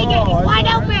 Look at Keegan. He's wide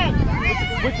open.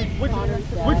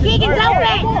 Keegan's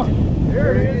open.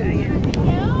 There it is.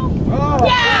 Oh,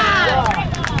 Yeah!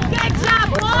 Good job,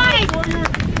 boys.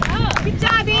 Good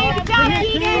job, Ian. Good job,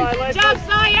 Keegan. Good job,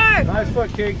 Sawyer. nice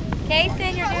foot, Keeg.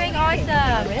 Kason, you're doing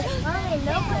awesome.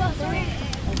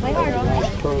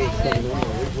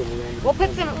 We'll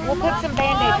put some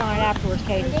Band-Aids on it afterwards,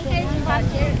 Katie.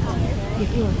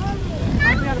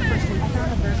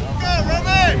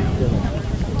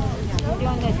 We're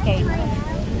doing this, Katie.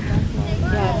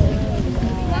 Yes.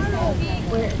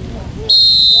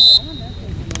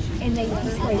 And they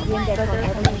just spray Band-Aids on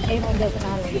everything. Everyone doesn't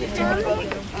matter.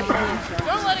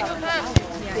 Don't let it go past you.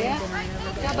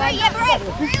 Yeah, Brett.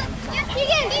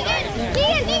 Keegan.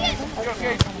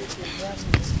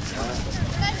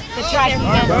 Good try,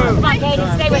 Keegan. Come on, Katie.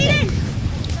 Stay with it.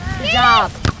 Good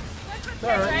job.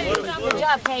 Good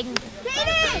job, Kaden.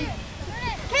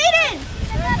 Kaden.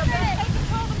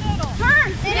 Turn.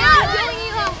 Sit down.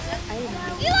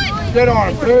 Eli. Get on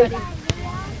him, good.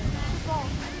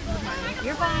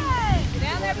 You're fine.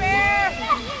 Down there, Bear.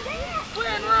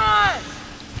 Quinn, run.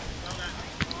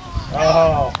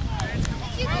 Oh.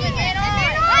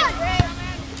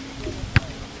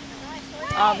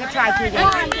 Oh, good try, Keegan.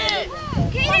 Kaden.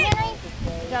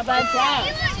 Good job, bud.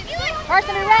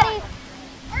 Carson, are you ready?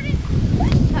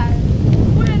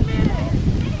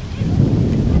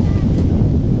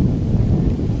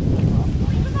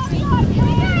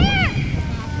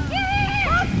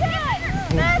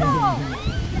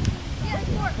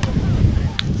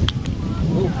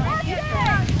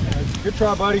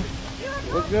 try, buddy.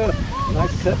 Look good.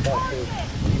 Nice set back there.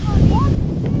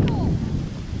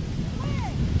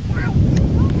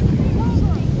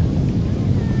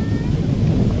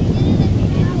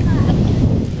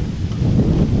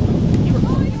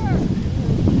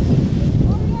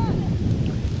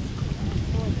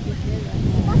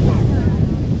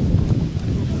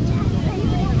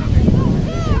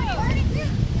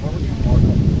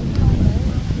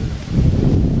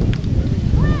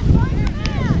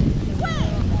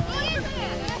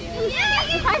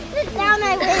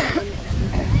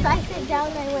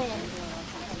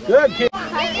 Good kid. If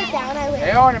I sit down, I win.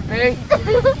 Stay on him, P. He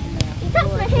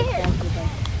touched my hand.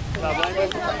 I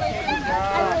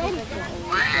win.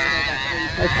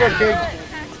 That's good, kid.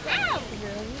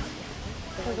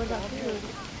 There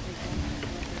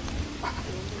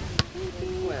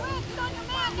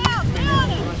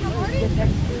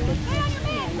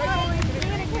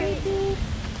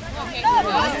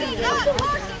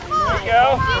you go.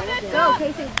 Go,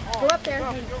 Casey. Go up there.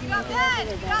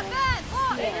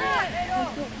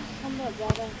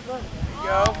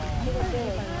 Go.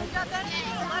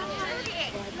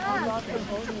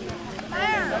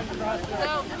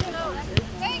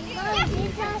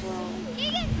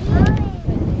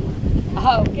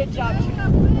 Oh, good job.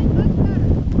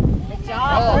 Good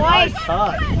job, boys.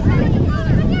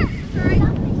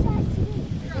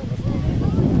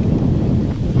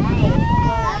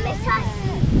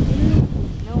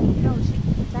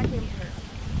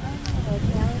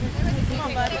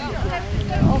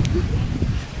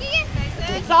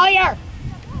 Sawyer.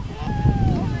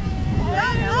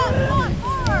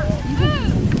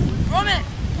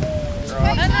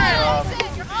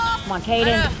 Come on,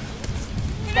 Caden.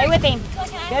 Stay with him.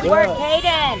 Good work,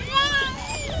 Caden.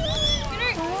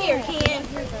 Here, Ken.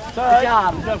 Good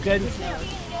job. Good job, Caden.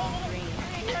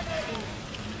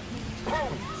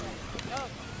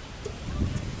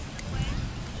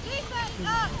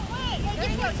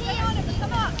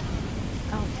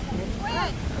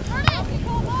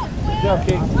 Good job,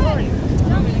 King.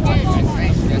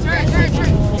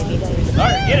 All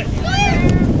right, get it.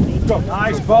 Go.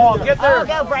 Nice ball. Get there. Oh,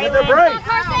 go, Get there, Braylon. Bray.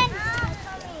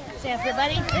 Stand for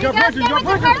buddy. Go, Bridges. Go,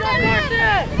 Bridges.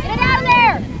 Get out of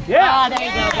there. Yeah. Oh, there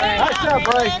you go, Bray. Nice job,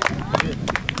 Bray.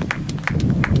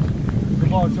 Good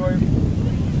ball, Sawyer.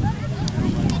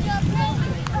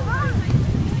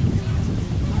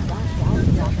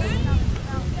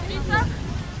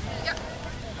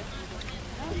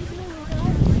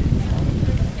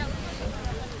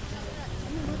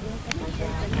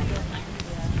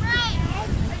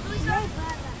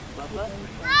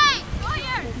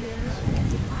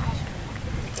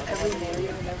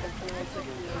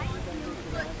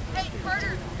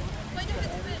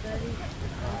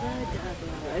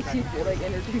 I feel like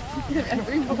introducing him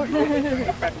every morning.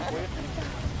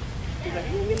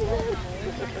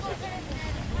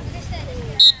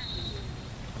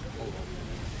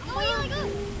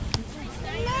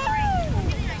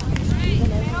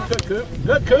 Good, Coop.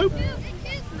 Good, Coop.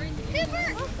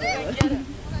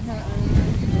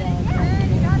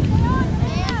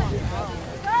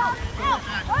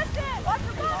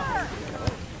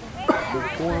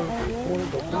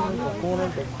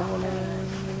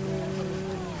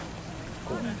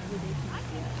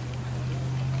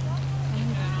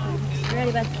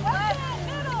 Ready, bud.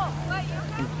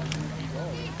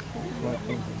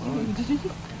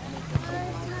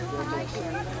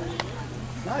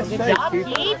 Nice Good save, job, Keith.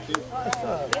 Keith.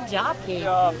 Good job, Keith.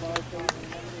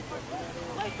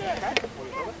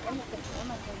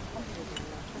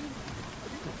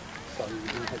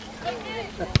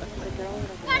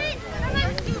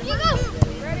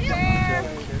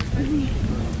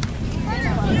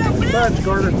 Touch,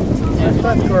 Carter. Nice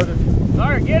touch, Carter. All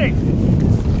right, get it.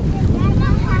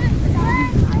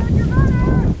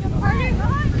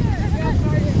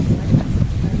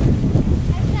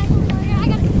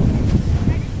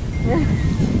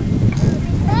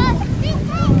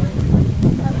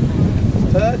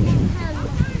 Touch.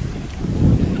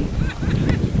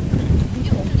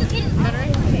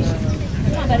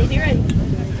 Come on, buddy. Be ready.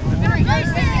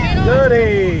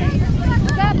 Goody.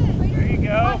 There you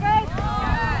go.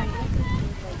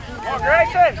 Come on,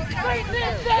 Grayson.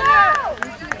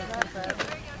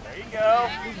 There you go.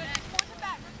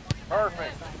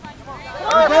 Perfect.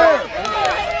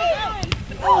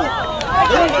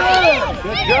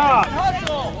 Good job.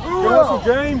 Good hustle,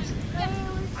 James.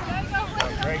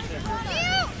 Grayson.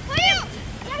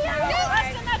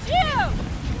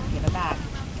 Give it back.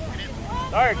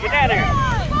 All right, get out of here.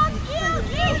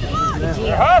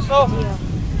 Hustle.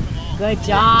 Good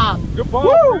job. Good ball.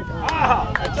 Woo!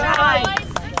 Ah, Good try.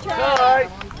 all right.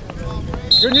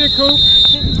 Good hit, Coop.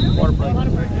 Water break.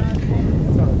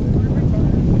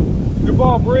 Good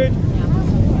ball, Bridge.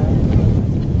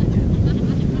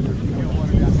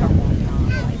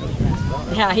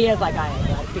 Yeah, he is like I am.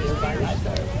 Like Peter Butter.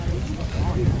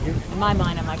 In my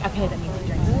mind, I'm like, okay, that means he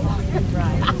drinks a lot.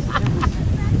 Right.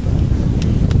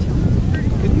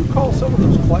 Can you call some of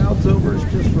those clouds over us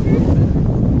just for a little bit?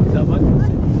 Is that what?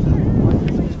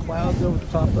 Those clouds over the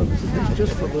top of us,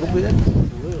 just for a little bit?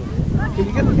 Can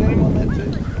you get the game on that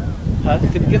too? Huh?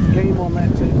 Can you get the game on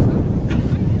that too?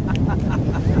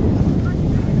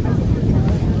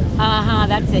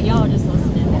 That's it. Y'all are just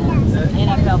listening to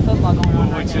NFL football going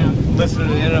on right now. Listening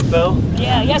to the NFL?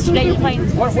 Yeah, yesterday you were playing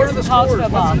What are the college scores?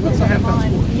 football. What's the halftime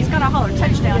score? He's going to holler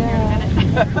touchdown here in a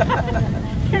minute.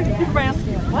 Everybody else,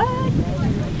 what?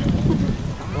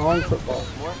 Wrong football.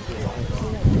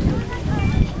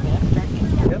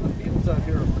 Yeah, the fields out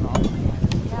here are phenomenal.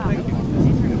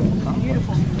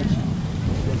 Beautiful.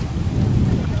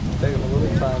 Take a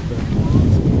little time to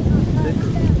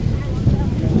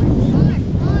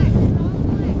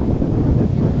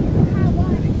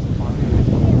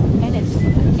And it's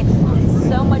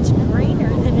so much greener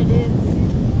than it is.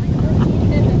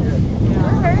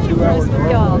 We're very impressed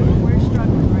with y'all. We're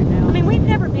struggling right now. I mean, we've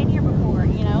never been here before,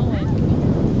 you know,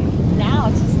 and now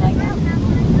it's just like,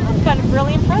 I'm kind of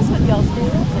really impressed with y'all's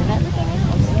students and everything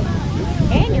else.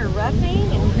 And your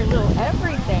roughing and your little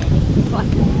everything. It's like,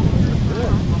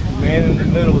 Man in the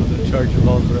middle is in charge of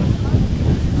all the rest.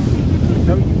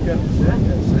 No, you've got to say that.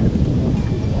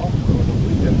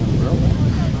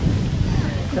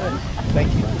 Okay, thank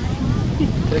you.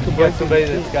 Take a You got break. somebody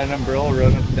that's got an umbrella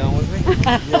running down with me?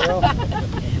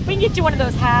 we can get you one of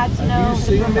those hats, you know. You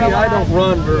see me? umbrella I don't hats.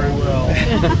 run very well.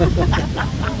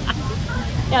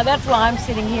 Yeah, that's why I'm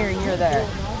sitting here and you're there.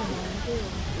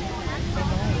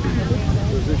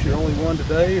 Was this your only one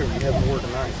today, or you have more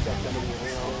tonight?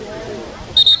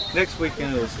 Next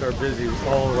weekend it'll start busy with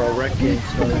all of our rec games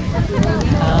starting.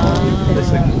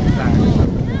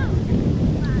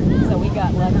 So we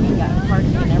got lucky, we got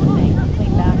parking and everything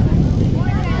cleaned out.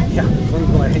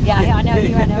 Yeah, Yeah, I know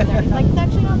you. I know that. He's like, it's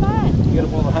actually not bad. You get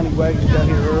up on the honey wagons down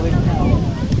here early.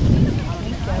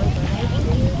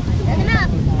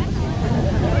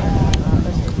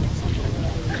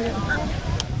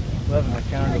 I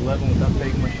counted 11 without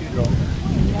taking my shoes off.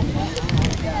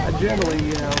 I generally,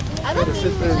 you know, got to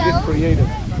sit there and get creative.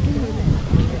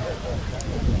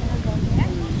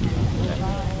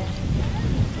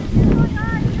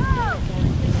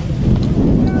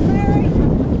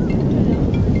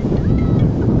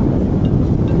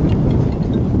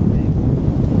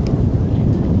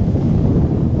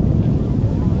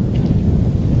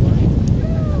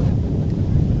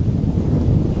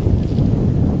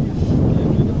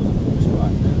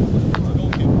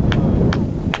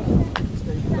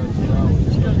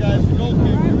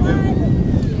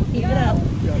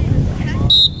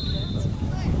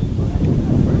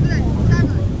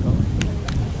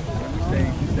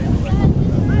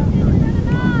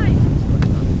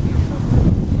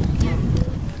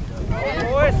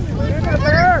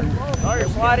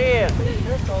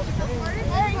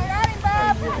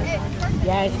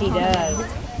 Yes, he does.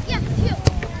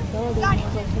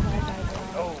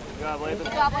 Oh, God, Laban.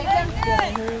 Good job, Laban.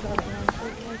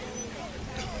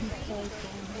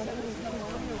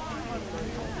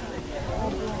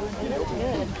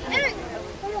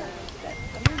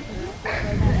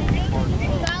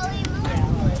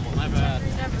 My bad.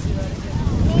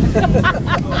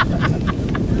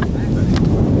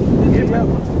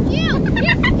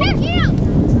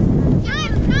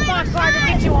 Come on, Carter,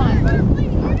 get you one.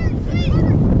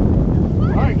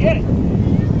 All right, get it.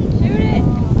 Shoot it.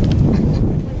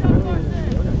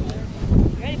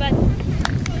 Ready, bud?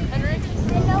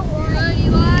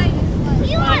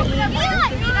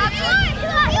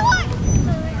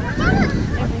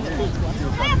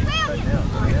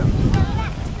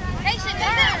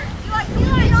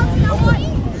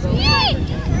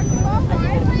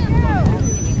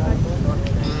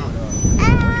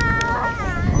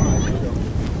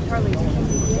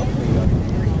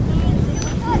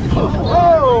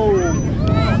 Oh!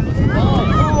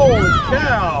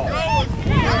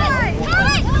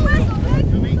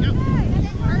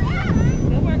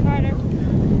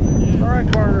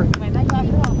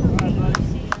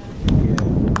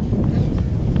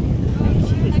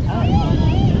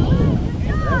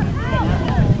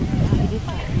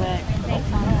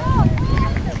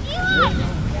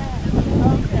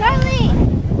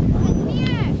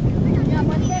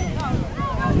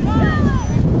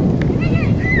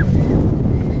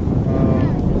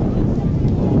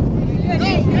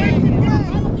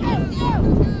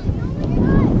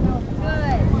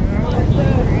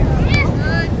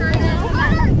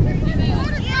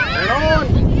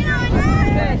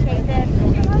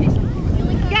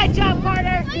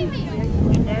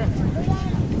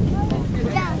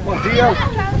 Gio.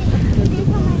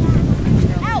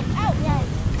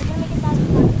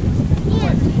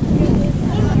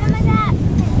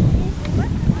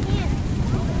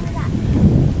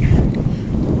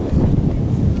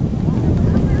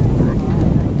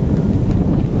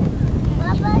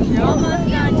 You're almost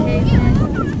done, Jason.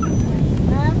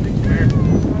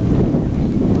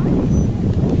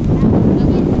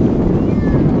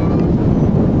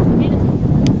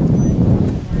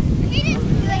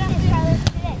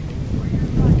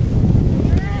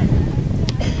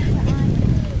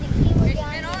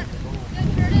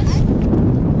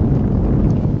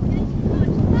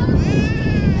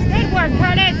 Good work,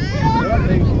 Curtis.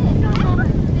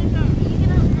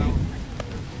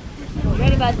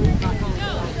 Ready, bud?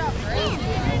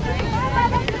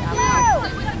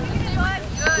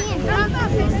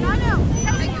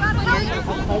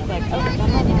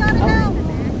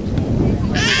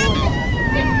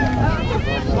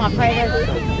 Come on, Prater.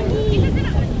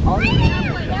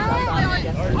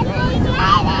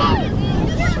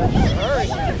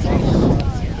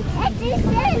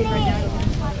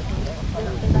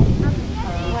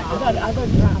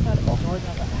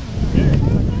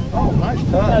 Oh, nice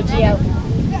Go, touch. Gio.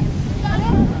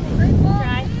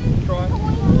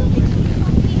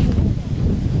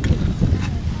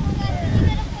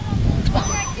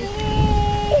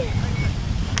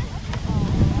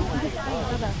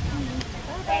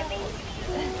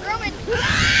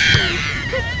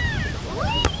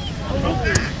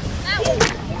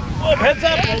 Oh, heads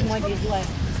up.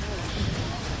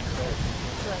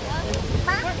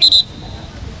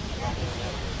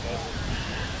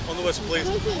 On the whistle, please.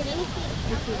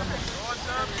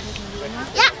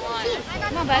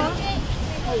 Come on, bud.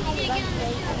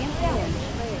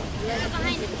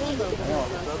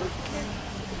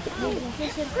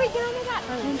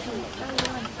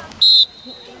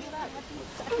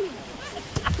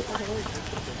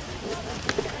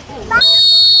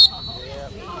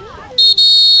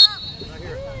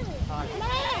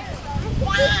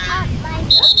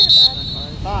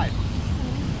 Five.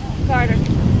 Carter.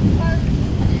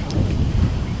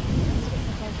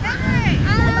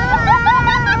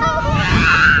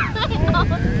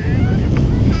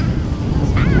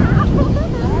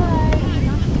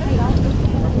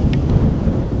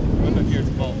 Here's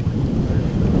the ball.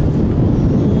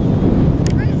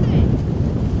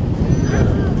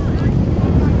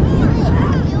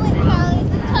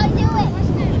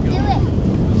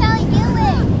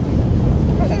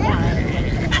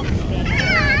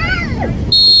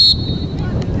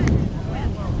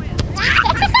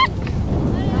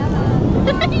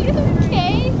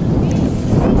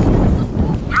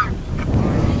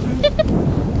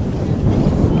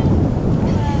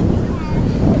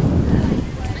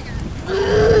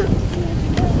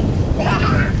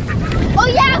 Oh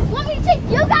yes, let me take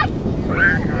you guys.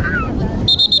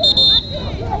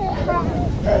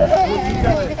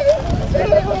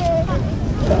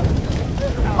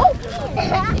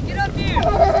 Get up here.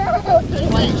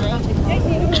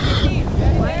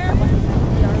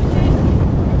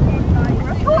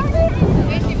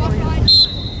 Casey, walk behind you.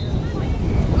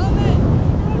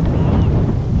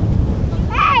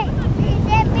 Hey, is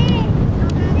that me?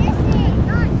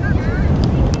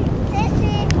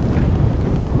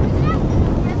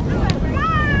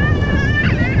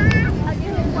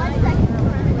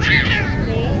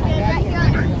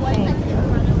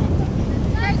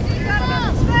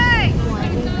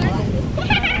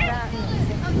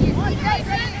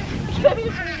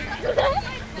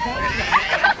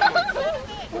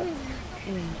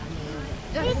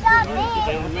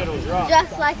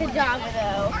 Just like a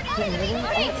domino.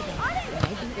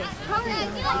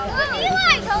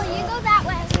 Eli, you go that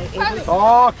way.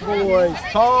 Talk, boys.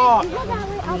 Talk. You go that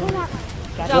way, I'll go that way.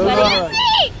 Good job, buddy.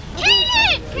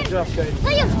 Good job, Katie.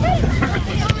 Good job.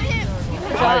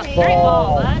 Nice Great ball,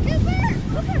 ball. bud.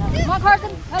 Come on,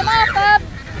 Carson. Cut him off, bub.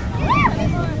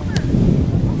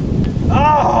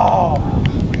 Oh!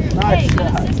 Nice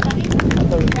shot.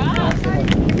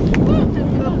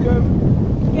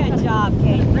 Good job,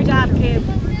 Kate. Good job, Kate.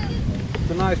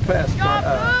 It's a nice pass,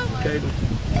 Caden.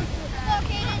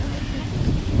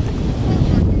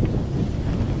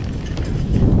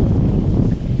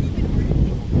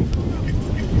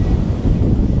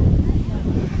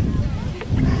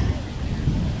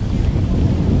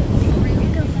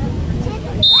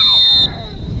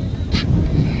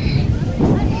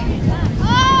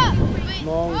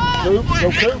 Long Coop. Go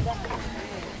Coop.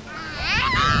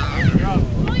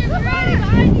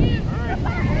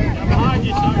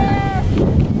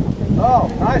 Oh,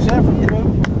 nice effort, Coop.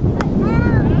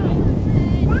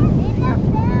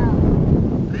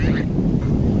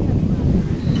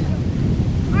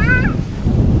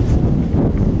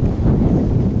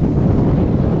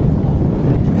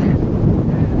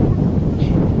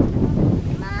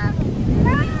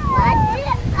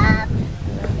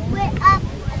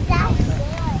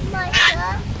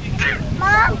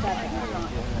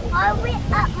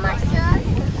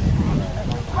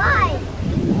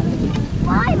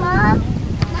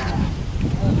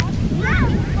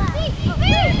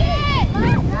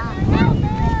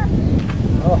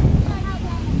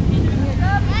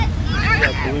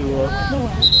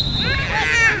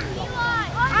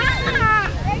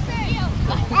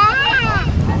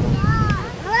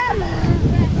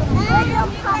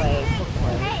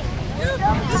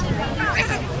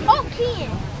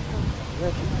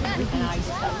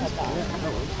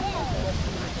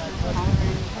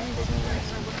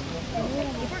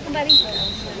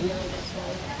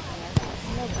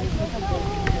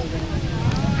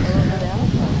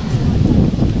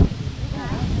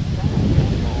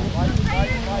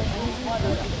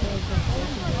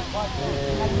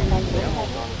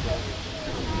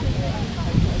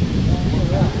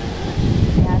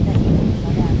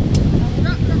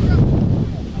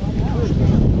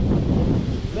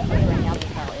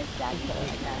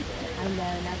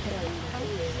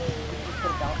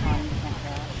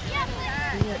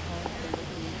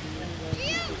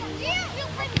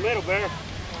 Little bear.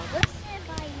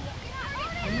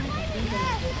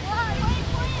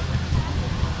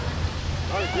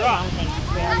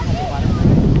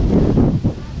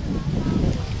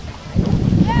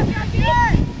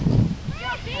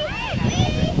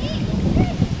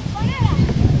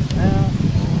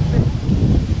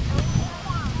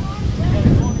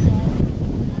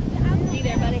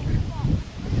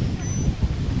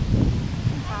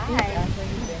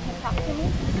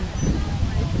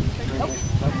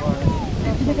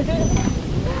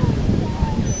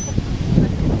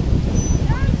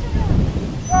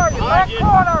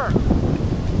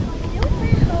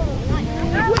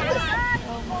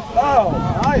 Oh,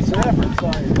 nice effort,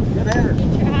 Sawyer. Good header.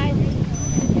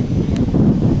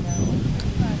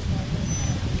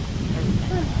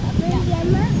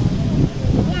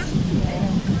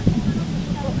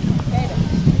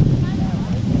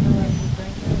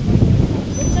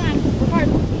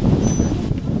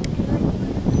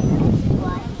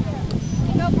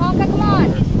 Go, Polka, come on.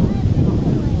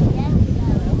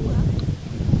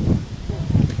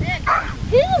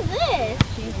 Who's this?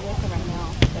 She's with her right now.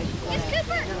 It's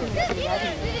Cooper.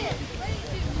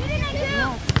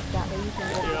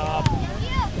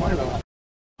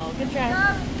 Good try.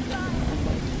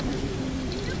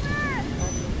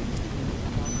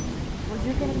 Well,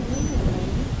 you're going to leave it,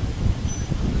 lady.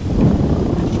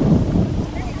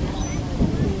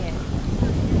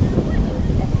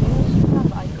 As soon as she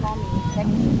comes, call me,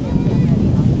 text me, and get ready.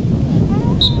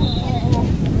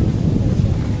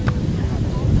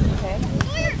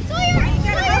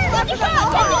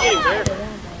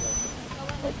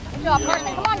 Good job,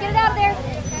 Carson. Come on, get it out of there.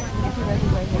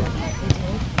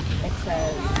 It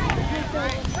says,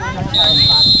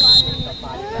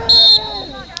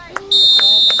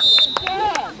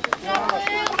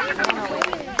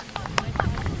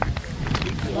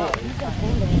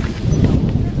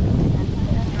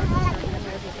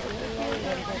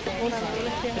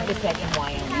 the second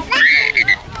wire.